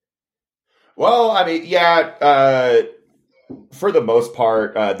 I mean, yeah. For the most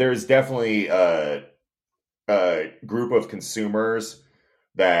part, there's definitely a group of consumers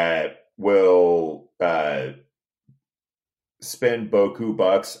that will spend boku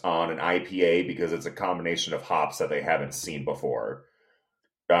bucks on an IPA because it's a combination of hops that they haven't seen before,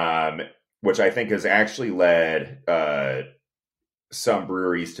 um, which I think has actually led some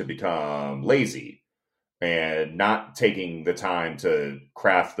breweries to become lazy and not taking the time to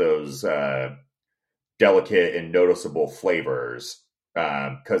craft those delicate and noticeable flavors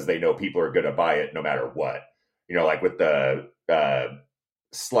because they know people are going to buy it no matter what. Like with the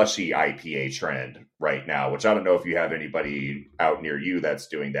slushy IPA trend right now, which I don't know if you have anybody out near you that's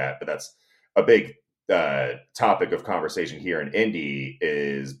doing that, but that's a big topic of conversation here in Indy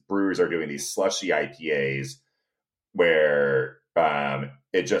is brewers are doing these slushy IPAs where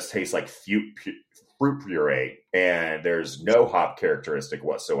it just tastes like fruit puree and there's no hop characteristic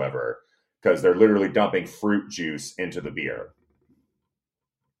whatsoever because they're literally dumping fruit juice into the beer.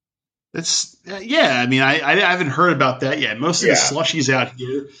 That's yeah. I mean, I haven't heard about that yet. Most of the Yeah. slushies out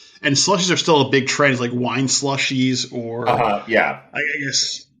here, and slushies are still a big trend, like wine slushies, or Yeah. I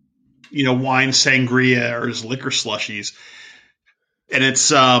guess wine sangria or just liquor slushies, and it's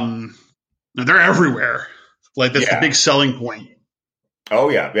they're everywhere. Like that's the Yeah. big selling point. Oh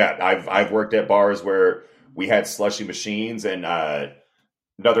yeah. Yeah. I've worked at bars where we had slushy machines and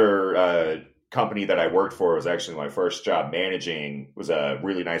another company that I worked for was actually my first job managing was a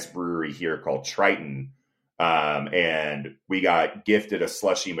really nice brewery here called Triton. And we got gifted a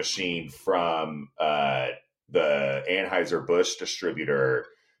slushy machine from the Anheuser-Busch distributor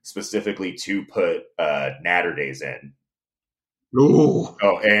specifically to put Natter Days in. Ooh.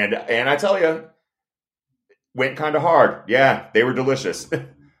 Oh, and I tell you, went kind of hard. Yeah, they were delicious. But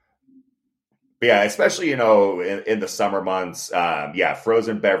yeah, especially in the summer months. Yeah,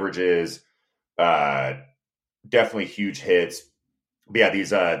 frozen beverages, uh, definitely huge hits. But yeah,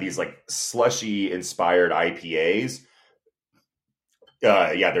 these like slushy inspired IPAs.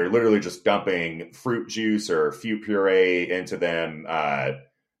 Yeah, they're literally just dumping fruit juice or fruit puree into them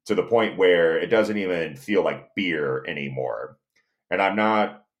to the point where it doesn't even feel like beer anymore. And I'm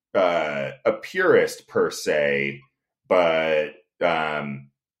not a purist per se, but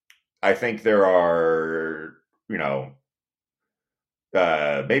I think there are,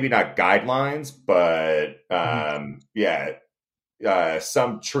 maybe not guidelines, but yeah,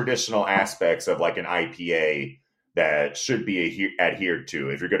 some traditional aspects of like an IPA that should be adhered to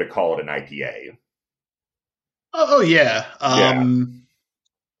if you're going to call it an IPA. Oh yeah. Yeah,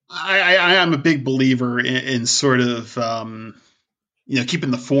 I am a big believer in sort of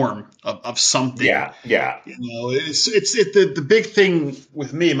keeping the form of something. yeah, yeah. The big thing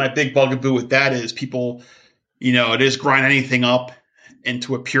with me. My big bugaboo with that is people. It is grind anything up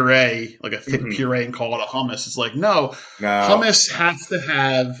into a puree, like a thick Hmm. puree, and call it a hummus. It's like no, No, hummus has to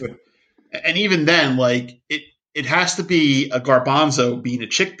have, and even then, like it has to be a garbanzo bean, a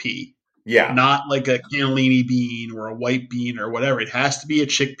chickpea, yeah, not like a cannellini bean or a white bean or whatever. It has to be a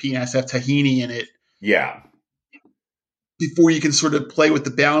chickpea. It has to have tahini in it yeah, before you can sort of play with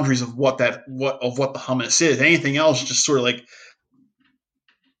the boundaries of what the hummus is. Anything else, just sort of like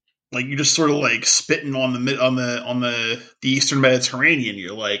you're just sort of like spitting on the Eastern Mediterranean.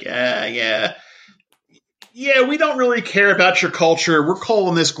 You're like, yeah, yeah, we don't really care about your culture. We're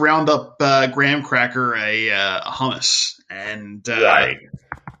calling this ground up graham cracker a hummus, and right.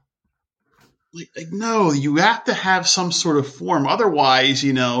 no, you have to have some sort of form. Otherwise,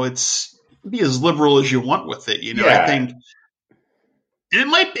 it's be as liberal as you want with it. I Yeah, think,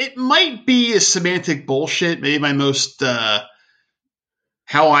 and it might be a semantic bullshit. Maybe my most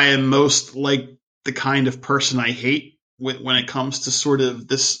how I am most like the kind of person I hate when it comes to sort of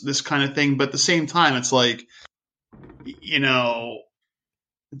this kind of thing. But at the same time, it's like you know,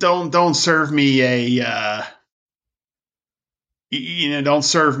 don't serve me don't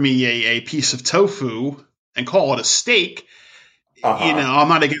serve me a piece of tofu and call it a steak. Uh-huh. I'm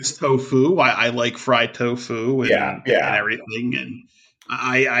not against tofu. I like fried tofu Yeah, and yeah, everything, and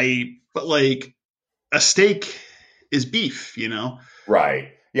but like a steak is beef, right.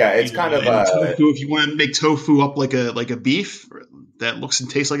 Yeah, it's kind of and tofu. If you want to make tofu up like a beef that looks and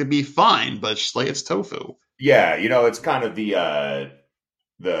tastes like a beef, fine, but it's just like it's tofu. yeah, it's kind of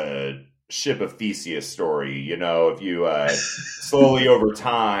the ship of Theseus story. If you slowly over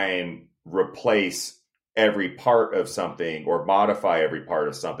time replace every part of something or modify every part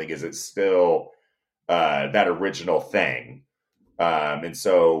of something, is it still that original thing? And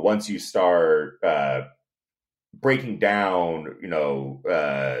so once you start breaking down,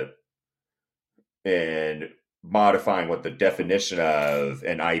 and modifying what the definition of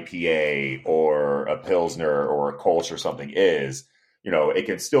an IPA or a Pilsner or a Kolsch or something is, it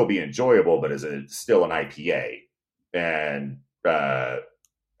can still be enjoyable, but is it still an IPA? And I,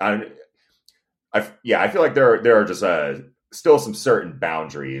 I feel like there are just still some certain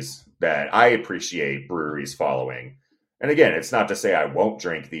boundaries that I appreciate breweries following. And again, it's not to say I won't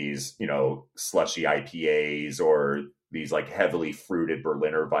drink these, slushy IPAs or these like heavily fruited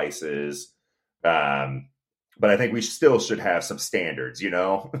Berliner Weisses. Um, but I think we still should have some standards.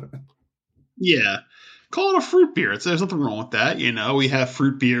 Yeah, call it a fruit beer. There's nothing wrong with that. We have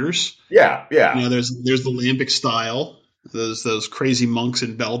fruit beers. Yeah, yeah. There's the lambic style. Those crazy monks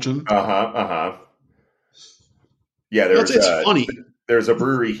in Belgium. Uh-huh, uh-huh. Yeah, It's funny. there's a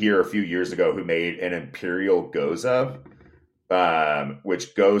brewery here a few years ago who made an imperial goza,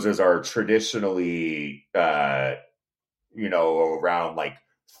 which gozas are traditionally around like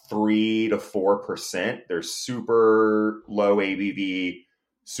 3 to 4%. They're super low ABV,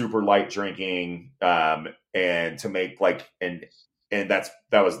 super light drinking, and to make and that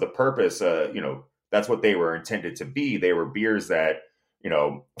was the purpose. That's what they were intended to be. They were beers that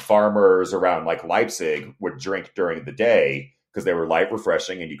farmers around like Leipzig would drink during the day because they were light,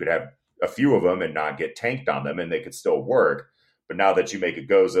 refreshing, and you could have a few of them and not get tanked on them, and they could still work. But now that you make a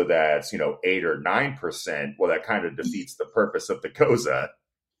goza that's 8 or 9%, well, that kind of defeats the purpose of the goza.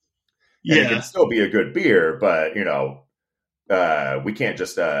 And it can Yeah, still be a good beer, but we can't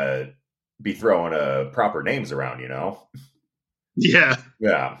just be throwing proper names around. yeah.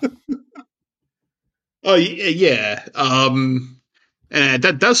 Yeah, Oh yeah. And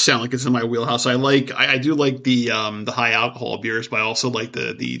that does sound like it's in my wheelhouse. I do like the high alcohol beers, but I also like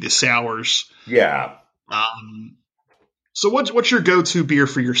the sours. yeah. Um, so what's your go to beer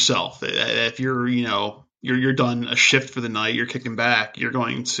for yourself? If you're done a shift for the night, you're kicking back, you're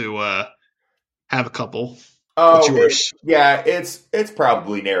going to have a couple. What's Oh, yours? it's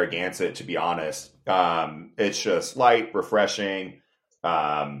probably Narragansett, to be honest. It's just light, refreshing.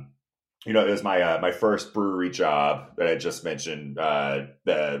 It was my first brewery job that I just mentioned.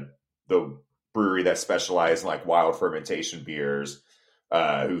 The brewery that specialized in like wild fermentation beers,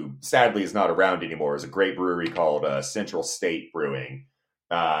 who sadly is not around anymore, is a great brewery called Central State Brewing.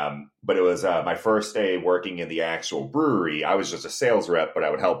 But it was my first day working in the actual brewery. I was just a sales rep, but I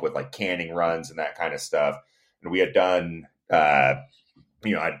would help with like canning runs and that kind of stuff. And we had done, I'd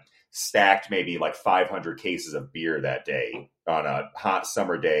stacked maybe like 500 cases of beer that day on a hot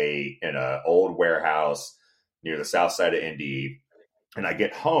summer day in an old warehouse near the south side of Indy. And I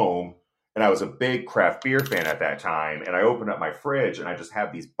get home, and I was a big craft beer fan at that time. And I open up my fridge, and I just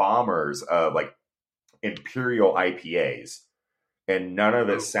have these bombers of like Imperial IPAs. And none of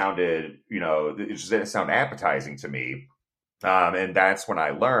it Oh, sounded, it just didn't sound appetizing to me. And that's when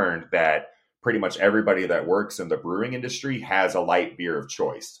I learned that pretty much everybody that works in the brewing industry has a light beer of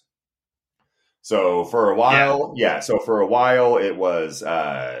choice. So for a yeah, while, it was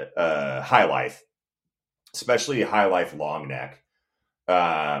High Life, especially High Life Long Neck.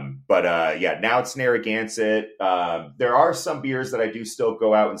 But now it's Narragansett. There are some beers that I do still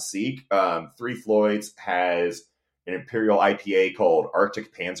go out and seek. Three Floyds has an Imperial IPA called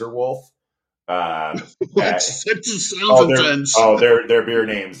Arctic Panzerwolf. That that just sounds intense. their beer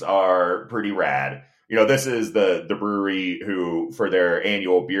names are pretty rad. This is the brewery who, for their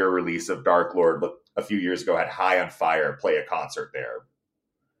annual beer release of Dark Lord a few years ago, had High on Fire play a concert there.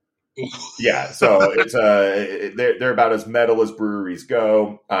 Yeah, so it's they're about as metal as breweries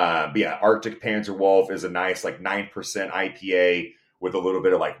go. But yeah, Arctic Panzerwolf is a nice like 9% IPA with a little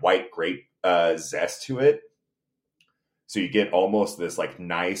bit of like white grape zest to it. So you get almost this like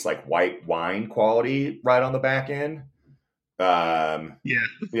nice like white wine quality right on the back end. Yeah,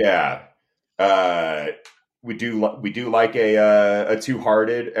 Yeah. Uh, we do like a Two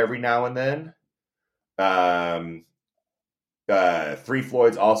Hearted every now and then. Three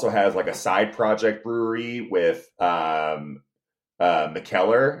Floyds also has like a side project brewery with McKellar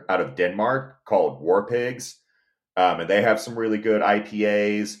out of Denmark called War Pigs. And they have some really good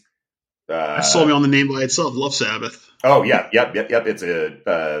IPAs. I saw me on the name by itself. Love Sabbath. Oh yeah, yep. It's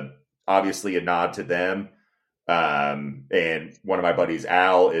obviously a nod to them. And one of my buddies,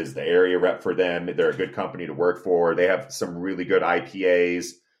 Al, is the area rep for them. They're a good company to work for. They have some really good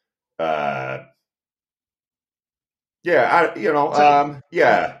IPAs. Around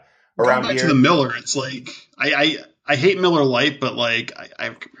Back here. to the Miller, it's like I hate Miller Lite, but like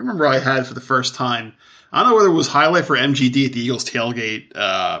I remember I had it for the first time. I don't know whether it was Highlight for MGD at the Eagles tailgate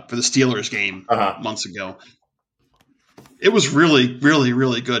for the Steelers game months ago. It was really, really,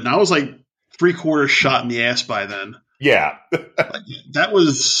 really good, and I was like 3/4 shot in the ass by then. Yeah, that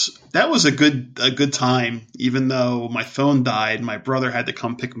was a good time. Even though my phone died, my brother had to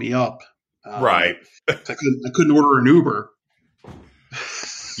come pick me up. Right. I couldn't order an Uber.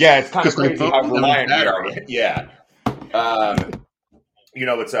 Yeah, it's kind of crazy how reliant we are. Yeah.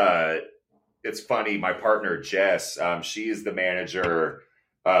 It's funny. My partner Jess, she is the manager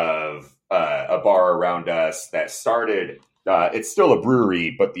of a bar around us that started. It's still a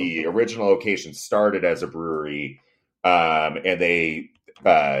brewery, but the original location started as a brewery, and they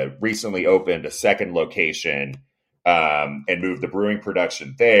recently opened a second location and moved the brewing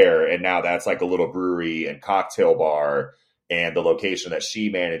production there. And now that's like a little brewery and cocktail bar. And the location that she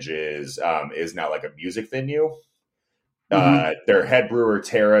manages is now like a music venue. Their head brewer,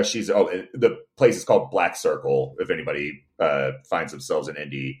 Tara, the place is called Black Circle, if anybody finds themselves in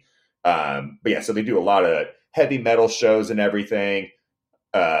Indy. But yeah, so they do a lot of heavy metal shows and everything.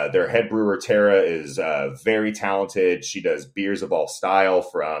 Their head brewer, Tara, is very talented. She does beers of all style,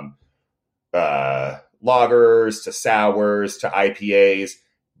 from lagers to sours to IPAs.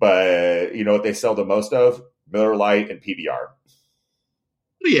 But you know what they sell the most of? Miller Lite and PBR.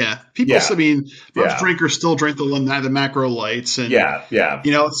 Yeah, I mean, most drinkers still drink the macro lights, and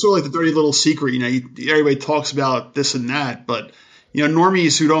it's sort of like the dirty little secret. Everybody talks about this and that, but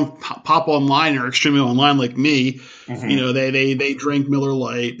normies who don't pop online or extremely online like me, they drink Miller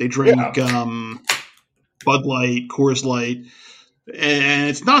Lite, they drink Bud Light, Coors Light, and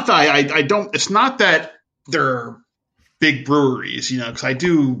it's not that I don't. It's not that they're big breweries, because I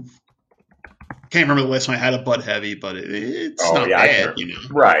do. Can't remember the last time I had a Bud Heavy, but it's not bad,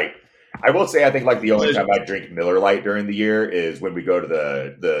 Right. I will say, I think like the only time I drink Miller Lite during the year is when we go to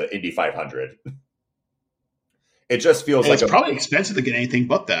the Indy 500. It just feels like it's probably expensive to get anything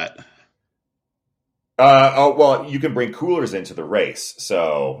but that. Well, you can bring coolers into the race,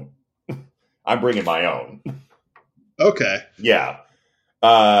 so I'm bringing my own. Okay. Yeah.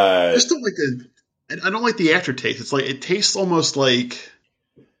 I just don't I don't like the aftertaste. It's like it tastes almost like,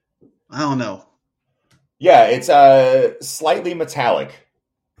 I don't know. Yeah, it's slightly metallic.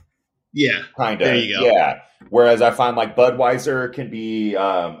 Yeah. Kind of. There you go. Yeah. Whereas I find like Budweiser can be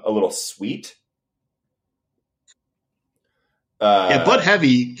a little sweet. Bud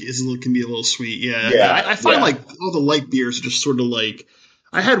Heavy can be a little sweet. Yeah. I find like all the light beers are just sort of like,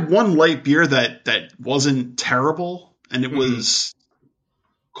 I had one light beer that wasn't terrible, and it was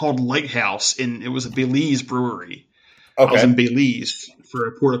called Lighthouse, and it was a Belize brewery. Okay. I was in Belize for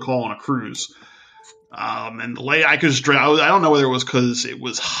a port of call on a cruise. And the light I could just drink. I don't know whether it was because it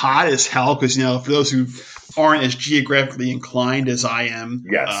was hot as hell. Because for those who aren't as geographically inclined as I am,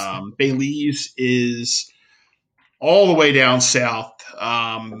 yes, Belize is all the way down south.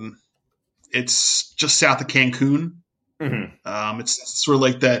 It's just south of Cancun. It's sort of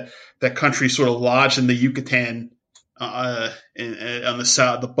like that country sort of lodged in the Yucatan, on the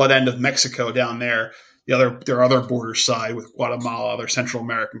south, the butt end of Mexico down there. Their other border side with Guatemala, other Central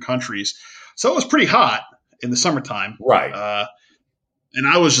American countries. So it was pretty hot in the summertime. Right. And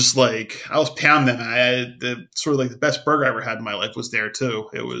I was just like, I was pounding. I had the best burger I ever had in my life was there too.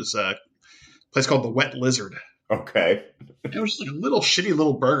 It was a place called the Wet Lizard. Okay. It was like a little shitty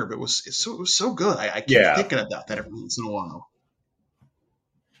little burger, but it was so good. I keep thinking about that every once in a while.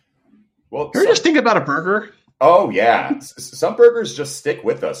 Well, you ever just think about a burger? Oh yeah, some burgers just stick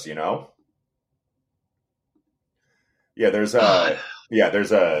with us, Yeah, there's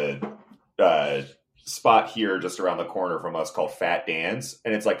a spot here just around the corner from us called Fat Dan's,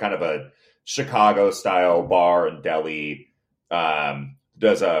 and it's like kind of a Chicago style bar and deli.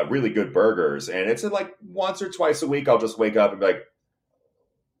 Does really good burgers, and it's like once or twice a week I'll just wake up and be like,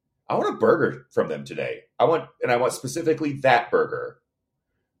 I want a burger from them today. I want specifically that burger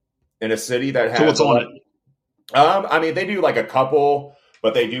in a city that has. So what's on it? I mean, they do like a couple,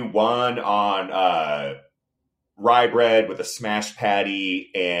 but they do one on rye bread with a smashed patty,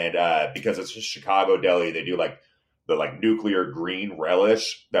 and because it's a Chicago deli, they do like the like nuclear green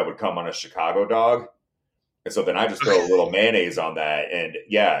relish that would come on a Chicago dog. And so then I just throw a little mayonnaise on that, and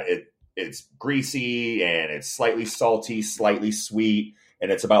yeah, it's greasy and it's slightly salty, slightly sweet,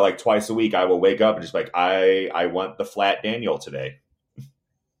 and it's about like twice a week I will wake up and just like I want the flat Daniel today.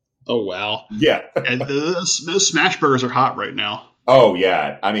 Oh wow, Yeah. and those smash burgers are hot right now. Oh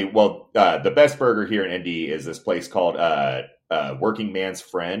yeah, I mean, well, the best burger here in Indy is this place called Working Man's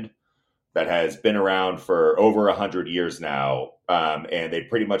Friend that has been around for over 100 years now, and they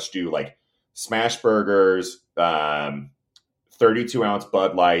pretty much do like smash burgers, 32-ounce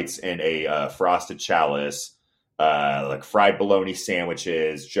Bud Lights in a frosted chalice, like fried bologna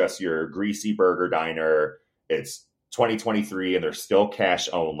sandwiches, just your greasy burger diner. It's 2023 and they're still cash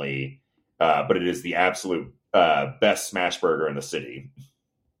only, but it is the absolute best smash burger in the city.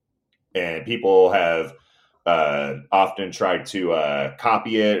 And people have often tried to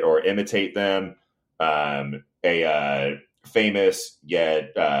copy it or imitate them. A famous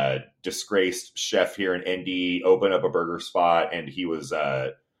yet disgraced chef here in Indy opened up a burger spot, and he was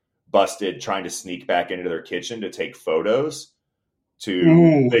busted trying to sneak back into their kitchen to take photos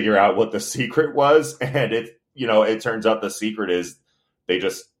to figure out what the secret was. And it turns out the secret is they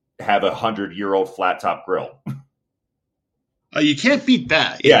just have 100-year-old flat top grill. You can't beat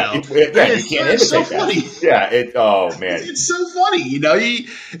that. You can't imitate so that. Funny. Yeah, oh man, it's so funny.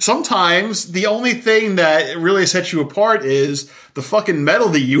 Sometimes the only thing that really sets you apart is the fucking medal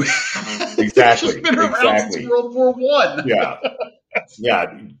that you have. Exactly. It's been around since World War I. Yeah,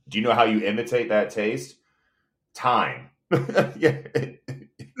 yeah. Do you know how you imitate that taste? Time. Yeah.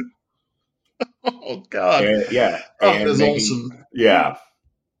 Oh God. Yeah. That's awesome. Yeah.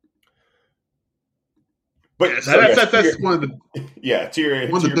 But that's one of the to your big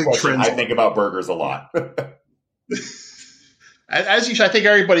question, trends. I think about burgers a lot. As you should. I think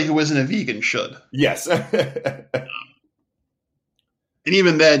everybody who isn't a vegan should. Yes. And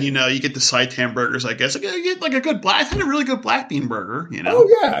even then, you get the seitan burgers. I guess you get like a good black. I had a really good black bean burger. Oh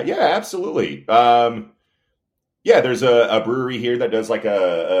yeah, absolutely. There's a brewery here that does like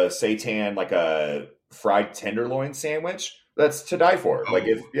a seitan, like a fried tenderloin sandwich. That's to die for. Oh. Like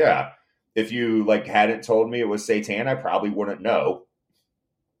if you like hadn't told me it was seitan, I probably wouldn't know.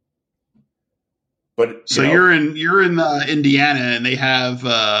 But you're in Indiana, and they have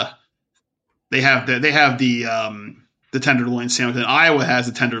the tenderloin sandwich. And Iowa has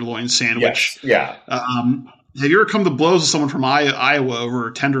a tenderloin sandwich. Yes. Yeah. Have you ever come to blows with someone from Iowa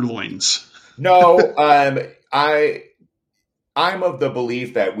over tenderloins? No. I'm of the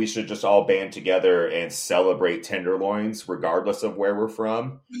belief that we should just all band together and celebrate tenderloins, regardless of where we're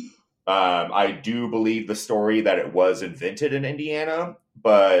from. I do believe the story that it was invented in Indiana,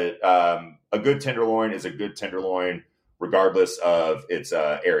 but a good tenderloin is a good tenderloin, regardless of its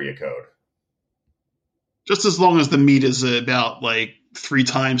area code. Just as long as the meat is about like 3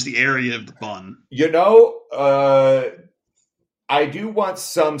 times the area of the bun. I do want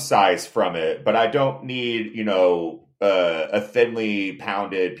some size from it, but I don't need, a thinly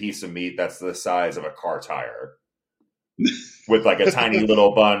pounded piece of meat that's the size of a car tire. With like a tiny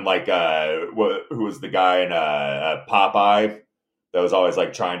little bun, like who was the guy in Popeye that was always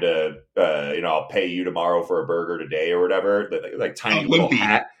like trying to, I'll pay you tomorrow for a burger today or whatever. Like tiny little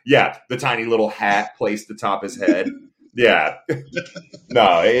hat. Yeah, the tiny little hat placed atop his head. Yeah.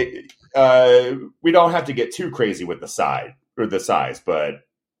 No, we don't have to get too crazy with the size, but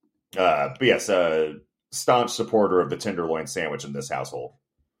yes, staunch supporter of the tenderloin sandwich in this household.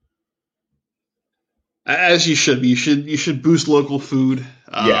 As you should be. You should boost local food.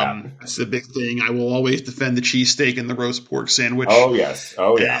 That's a big thing. I will always defend the cheesesteak and the roast pork sandwich. Oh, yes.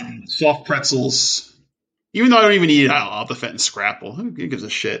 Oh, yeah. And soft pretzels. Even though I don't even eat it, I'll defend Scrapple. Who gives a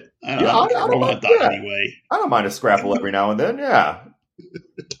shit? I don't want to die anyway. I don't mind a Scrapple every now and then, yeah.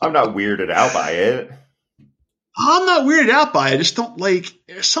 I'm not weirded out by it. I'm not weirded out by it. I just don't like.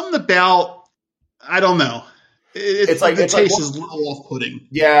 There's something about. I don't know. It's like the taste is a little off-putting.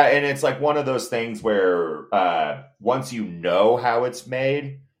 Yeah, and it's like one of those things where once you know how it's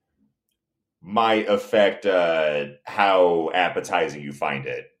made, might affect how appetizing you find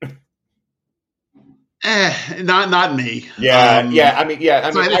it. Not me. Yeah. I mean,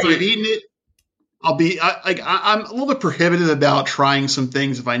 if I've eaten it, I'm a little bit prohibitive about trying some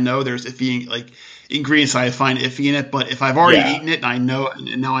things if I know there's iffy ingredients I find iffy in it. But if I've already eaten it and I know,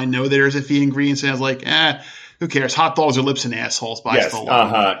 and now I know there's iffy ingredients, and I was like, who cares? Hot dogs are lips and assholes. But yes.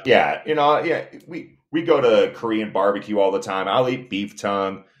 Yeah. We go to Korean barbecue all the time. I'll eat beef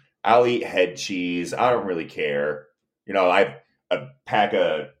tongue. I'll eat head cheese. I don't really care. I have a pack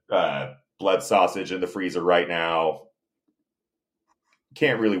of blood sausage in the freezer right now.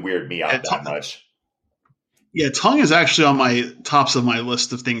 Can't really weird me out that much. Yeah, tongue is actually on my tops of my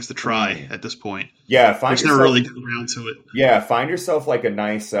list of things to try Mm. at this point. Yeah, I find just never yourself. really got around to it. Yeah, find yourself like a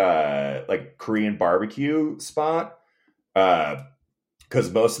nice like Korean barbecue spot.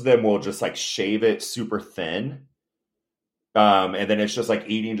 Because most of them will just like shave it super thin. And then it's just like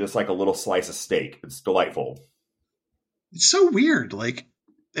eating just like a little slice of steak. It's delightful. It's so weird. Like,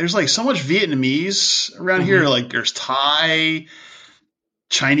 there's like so much Vietnamese around here. Hmm. Like, there's Thai,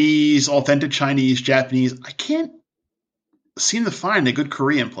 Chinese, authentic Chinese, Japanese. I can't seem to find a good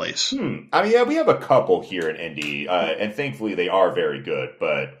Korean place. I mean, yeah, we have a couple here in Indy, and thankfully they are very good.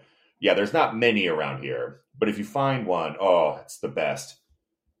 But yeah, there's not many around here. But if you find one, oh, it's the best.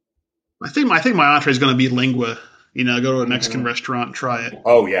 I think my entree is going to be lingua. Go to a Mexican Hmm. restaurant and try it.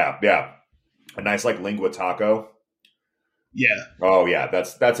 Oh yeah, yeah, a nice like lingua taco. Yeah, Oh yeah,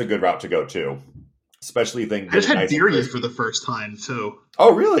 that's a good route to go too, especially if they can I get just it had nice and birria for the crispy. first time too.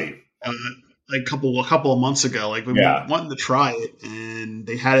 Oh really? Uh, like a couple of months ago. Like we Yeah. wanted to try it, and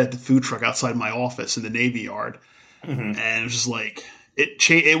they had it at the food truck outside my office in the Navy Yard, Hmm. and it was just like it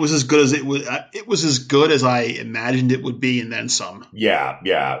changed. It was as good as it was. It was as good as I imagined it would be, and then some. Yeah,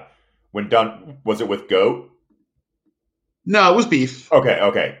 yeah. When done, was it with goat? No, it was beef. Okay,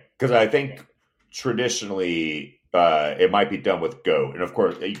 okay. Because I think traditionally it might be done with goat, and of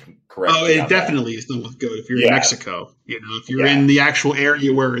course you can correct Oh, me it on that. definitely is done with goat. If you're in Yeah, Mexico, if you're yeah, in the actual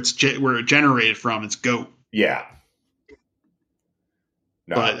area where where it generated from, it's goat. yeah.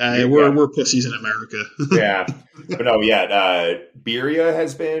 No, But yeah, we're pussies in America. yeah. But no, yeah. Birria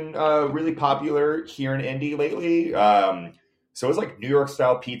has been really popular here in Indy lately. So it's like New York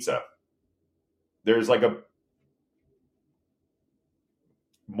style pizza. There's like a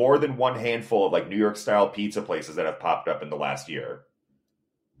more than one handful of like New York style pizza places that have popped up in the last year,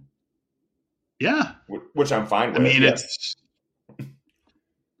 Yeah, which I'm fine I with. mean Yeah, it's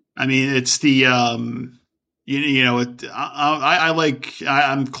I mean it's the I'm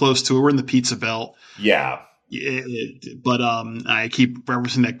close to it. We're in the pizza belt. yeah, But I keep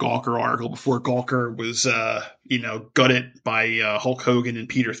referencing that Gawker article before Gawker was gutted by Hulk Hogan and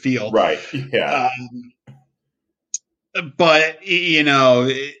Peter Thiel. right, yeah. Um, but when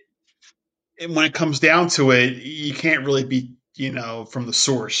it comes down to it, you can't really be from the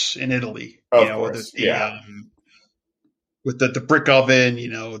source in Italy. Of With course, yeah. the brick oven,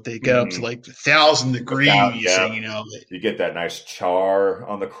 they get up to Hmm. like 1,000 Without, degrees, and yep, you get that nice char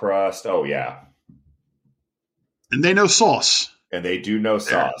on the crust. Oh yeah, and they know sauce and they do know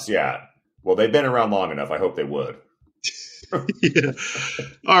there. sauce. Yeah. Well, they've been around long enough. I hope they would. Yeah.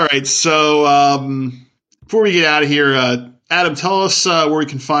 All right. So before we get out of here, Adam, tell us where we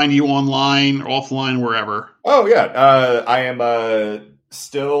can find you online or offline, wherever. Oh yeah, I am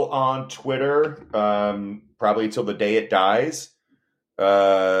still on Twitter, probably till the day it dies.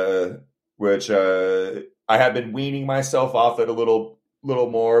 Uh, which I have been weaning myself off it a little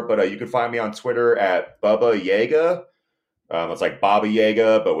more, but you can find me on Twitter at Bubba Yaga. It's like Baba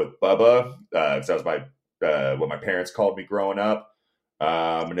Yaga, but with Bubba. 'Cause that was my what my parents called me growing up.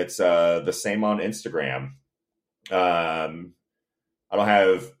 And it's the same on Instagram. Um, I don't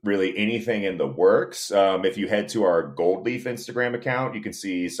have really anything in the works. If you head to our Gold Leaf Instagram account, you can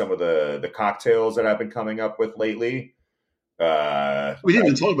see some of the cocktails that I've been coming up with lately. Uh, We didn't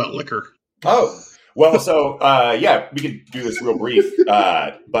even talk about liquor. oh, well, so yeah, we could do this real brief.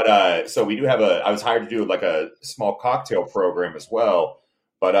 But so we do have a. I was hired to do like a small cocktail program as well.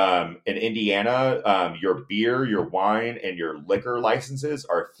 But in Indiana, your beer, your wine, and your liquor licenses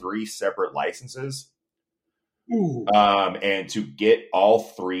are three separate licenses. Ooh. And to get all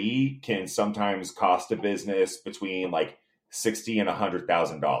three can sometimes cost a business between like $60,000 and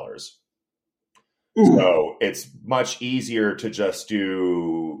 $100,000. Ooh. So it's much easier to just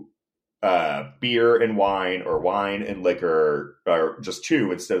do beer and wine or wine and liquor, or just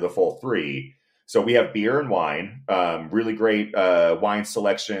two instead of the full three. So we have beer and wine, really great wine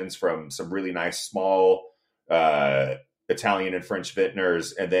selections from some really nice small uh, Italian and French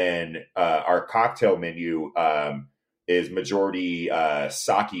vintners. And then our cocktail menu is majority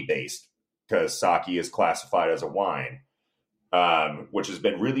sake based because sake is classified as a wine, which has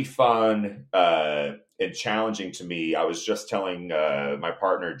been really fun and challenging to me. I was just telling my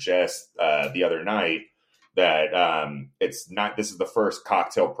partner Jess the other night that it's not. This is the first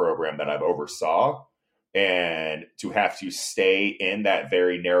cocktail program that I've oversaw, and to have to stay in that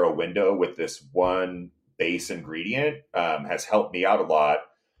very narrow window with this one base ingredient has helped me out a lot.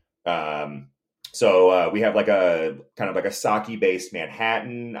 So we have like a kind of like a sake based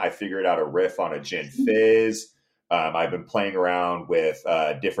Manhattan. I figured out a riff on a gin fizz. I've been playing around with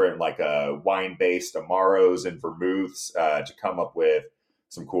different like wine based amaros and vermouths to come up with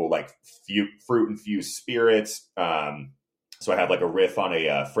some cool like fruit infused spirits. So I have like a riff on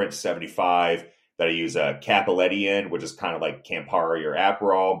a French 75 that I use a Capoletti in, which is kind of like Campari or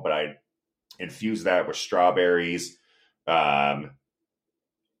Aperol, but I infuse that with strawberries. So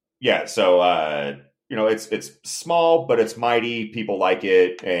it's small, but it's mighty. People like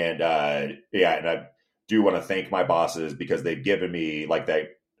it, and and I do want to thank my bosses because they've given me like that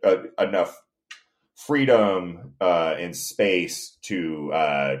enough freedom and space to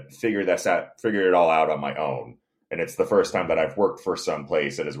figure it all out on my own. And it's the first time that I've worked for some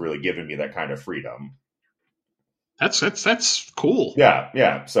place that has really given me that kind of freedom. That's cool.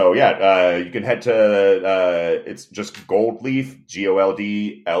 Yeah. So you can head to it's just Goldleaf,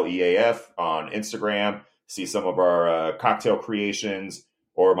 GOLDLEAF on Instagram. See some of our cocktail creations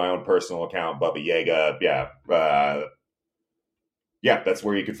or my own personal account, Bubba Yaga. That's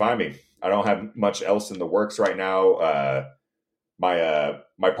where you can find me. I don't have much else in the works right now.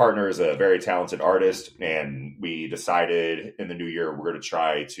 My partner is a very talented artist, and we decided in the new year we're going to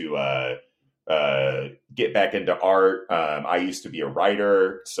try to get back into art. I used to be a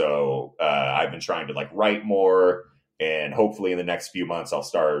writer, so I've been trying to like write more, and hopefully in the next few months I'll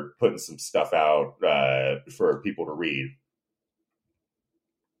start putting some stuff out for people to read.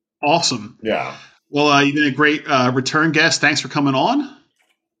 Awesome. Yeah. Well, you've been a great return guest. Thanks for coming on.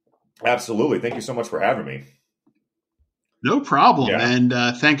 Absolutely. Thank you so much for having me. No problem. Yeah. And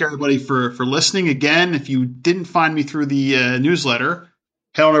thank everybody for listening. Again, if you didn't find me through the newsletter,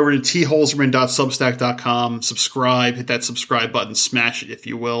 head on over to tholzerman.substack.com, subscribe, hit that subscribe button, smash it if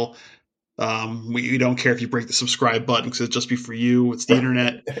you will. We don't care if you break the subscribe button because it'll just be for you. It's the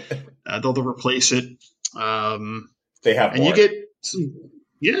internet. They'll replace it. They have and more. You get some,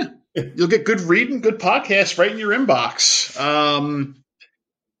 you'll get good reading, good podcasts right in your inbox.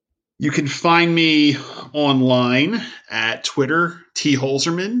 You can find me online at Twitter,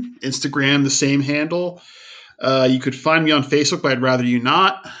 tholzerman, Instagram, the same handle. You could find me on Facebook, but I'd rather you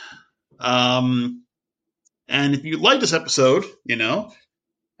not. And if you like this episode, and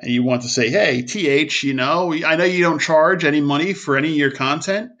you want to say, hey, TH, I know you don't charge any money for any of your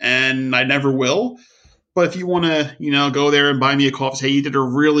content, and I never will. But if you want to, go there and buy me a coffee, say you did a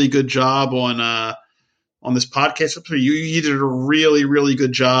really good job on this podcast episode, you did a really, really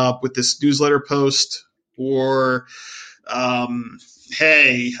good job with this newsletter post, or,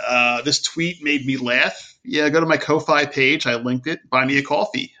 hey, this tweet made me laugh. Yeah, go to my Ko-Fi page. I linked it. Buy me a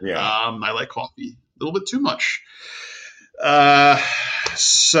coffee. Yeah. I like coffee a little bit too much.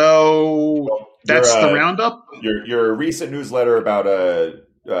 So that's the roundup. Your recent newsletter about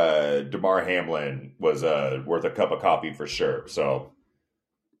Damar Hamlin was worth a cup of coffee for sure. So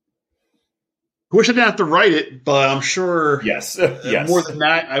I wish I didn't have to write it, but I'm sure. Yes. More than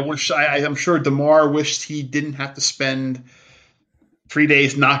that, I'm sure Damar wished he didn't have to spend 3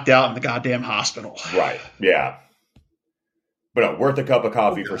 days knocked out in the goddamn hospital. Right. Yeah. But no, worth a cup of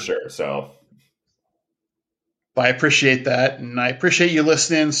coffee for sure. So. But I appreciate that, and I appreciate you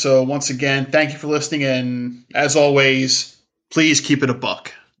listening. So once again, thank you for listening, and as always, please keep it a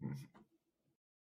buck.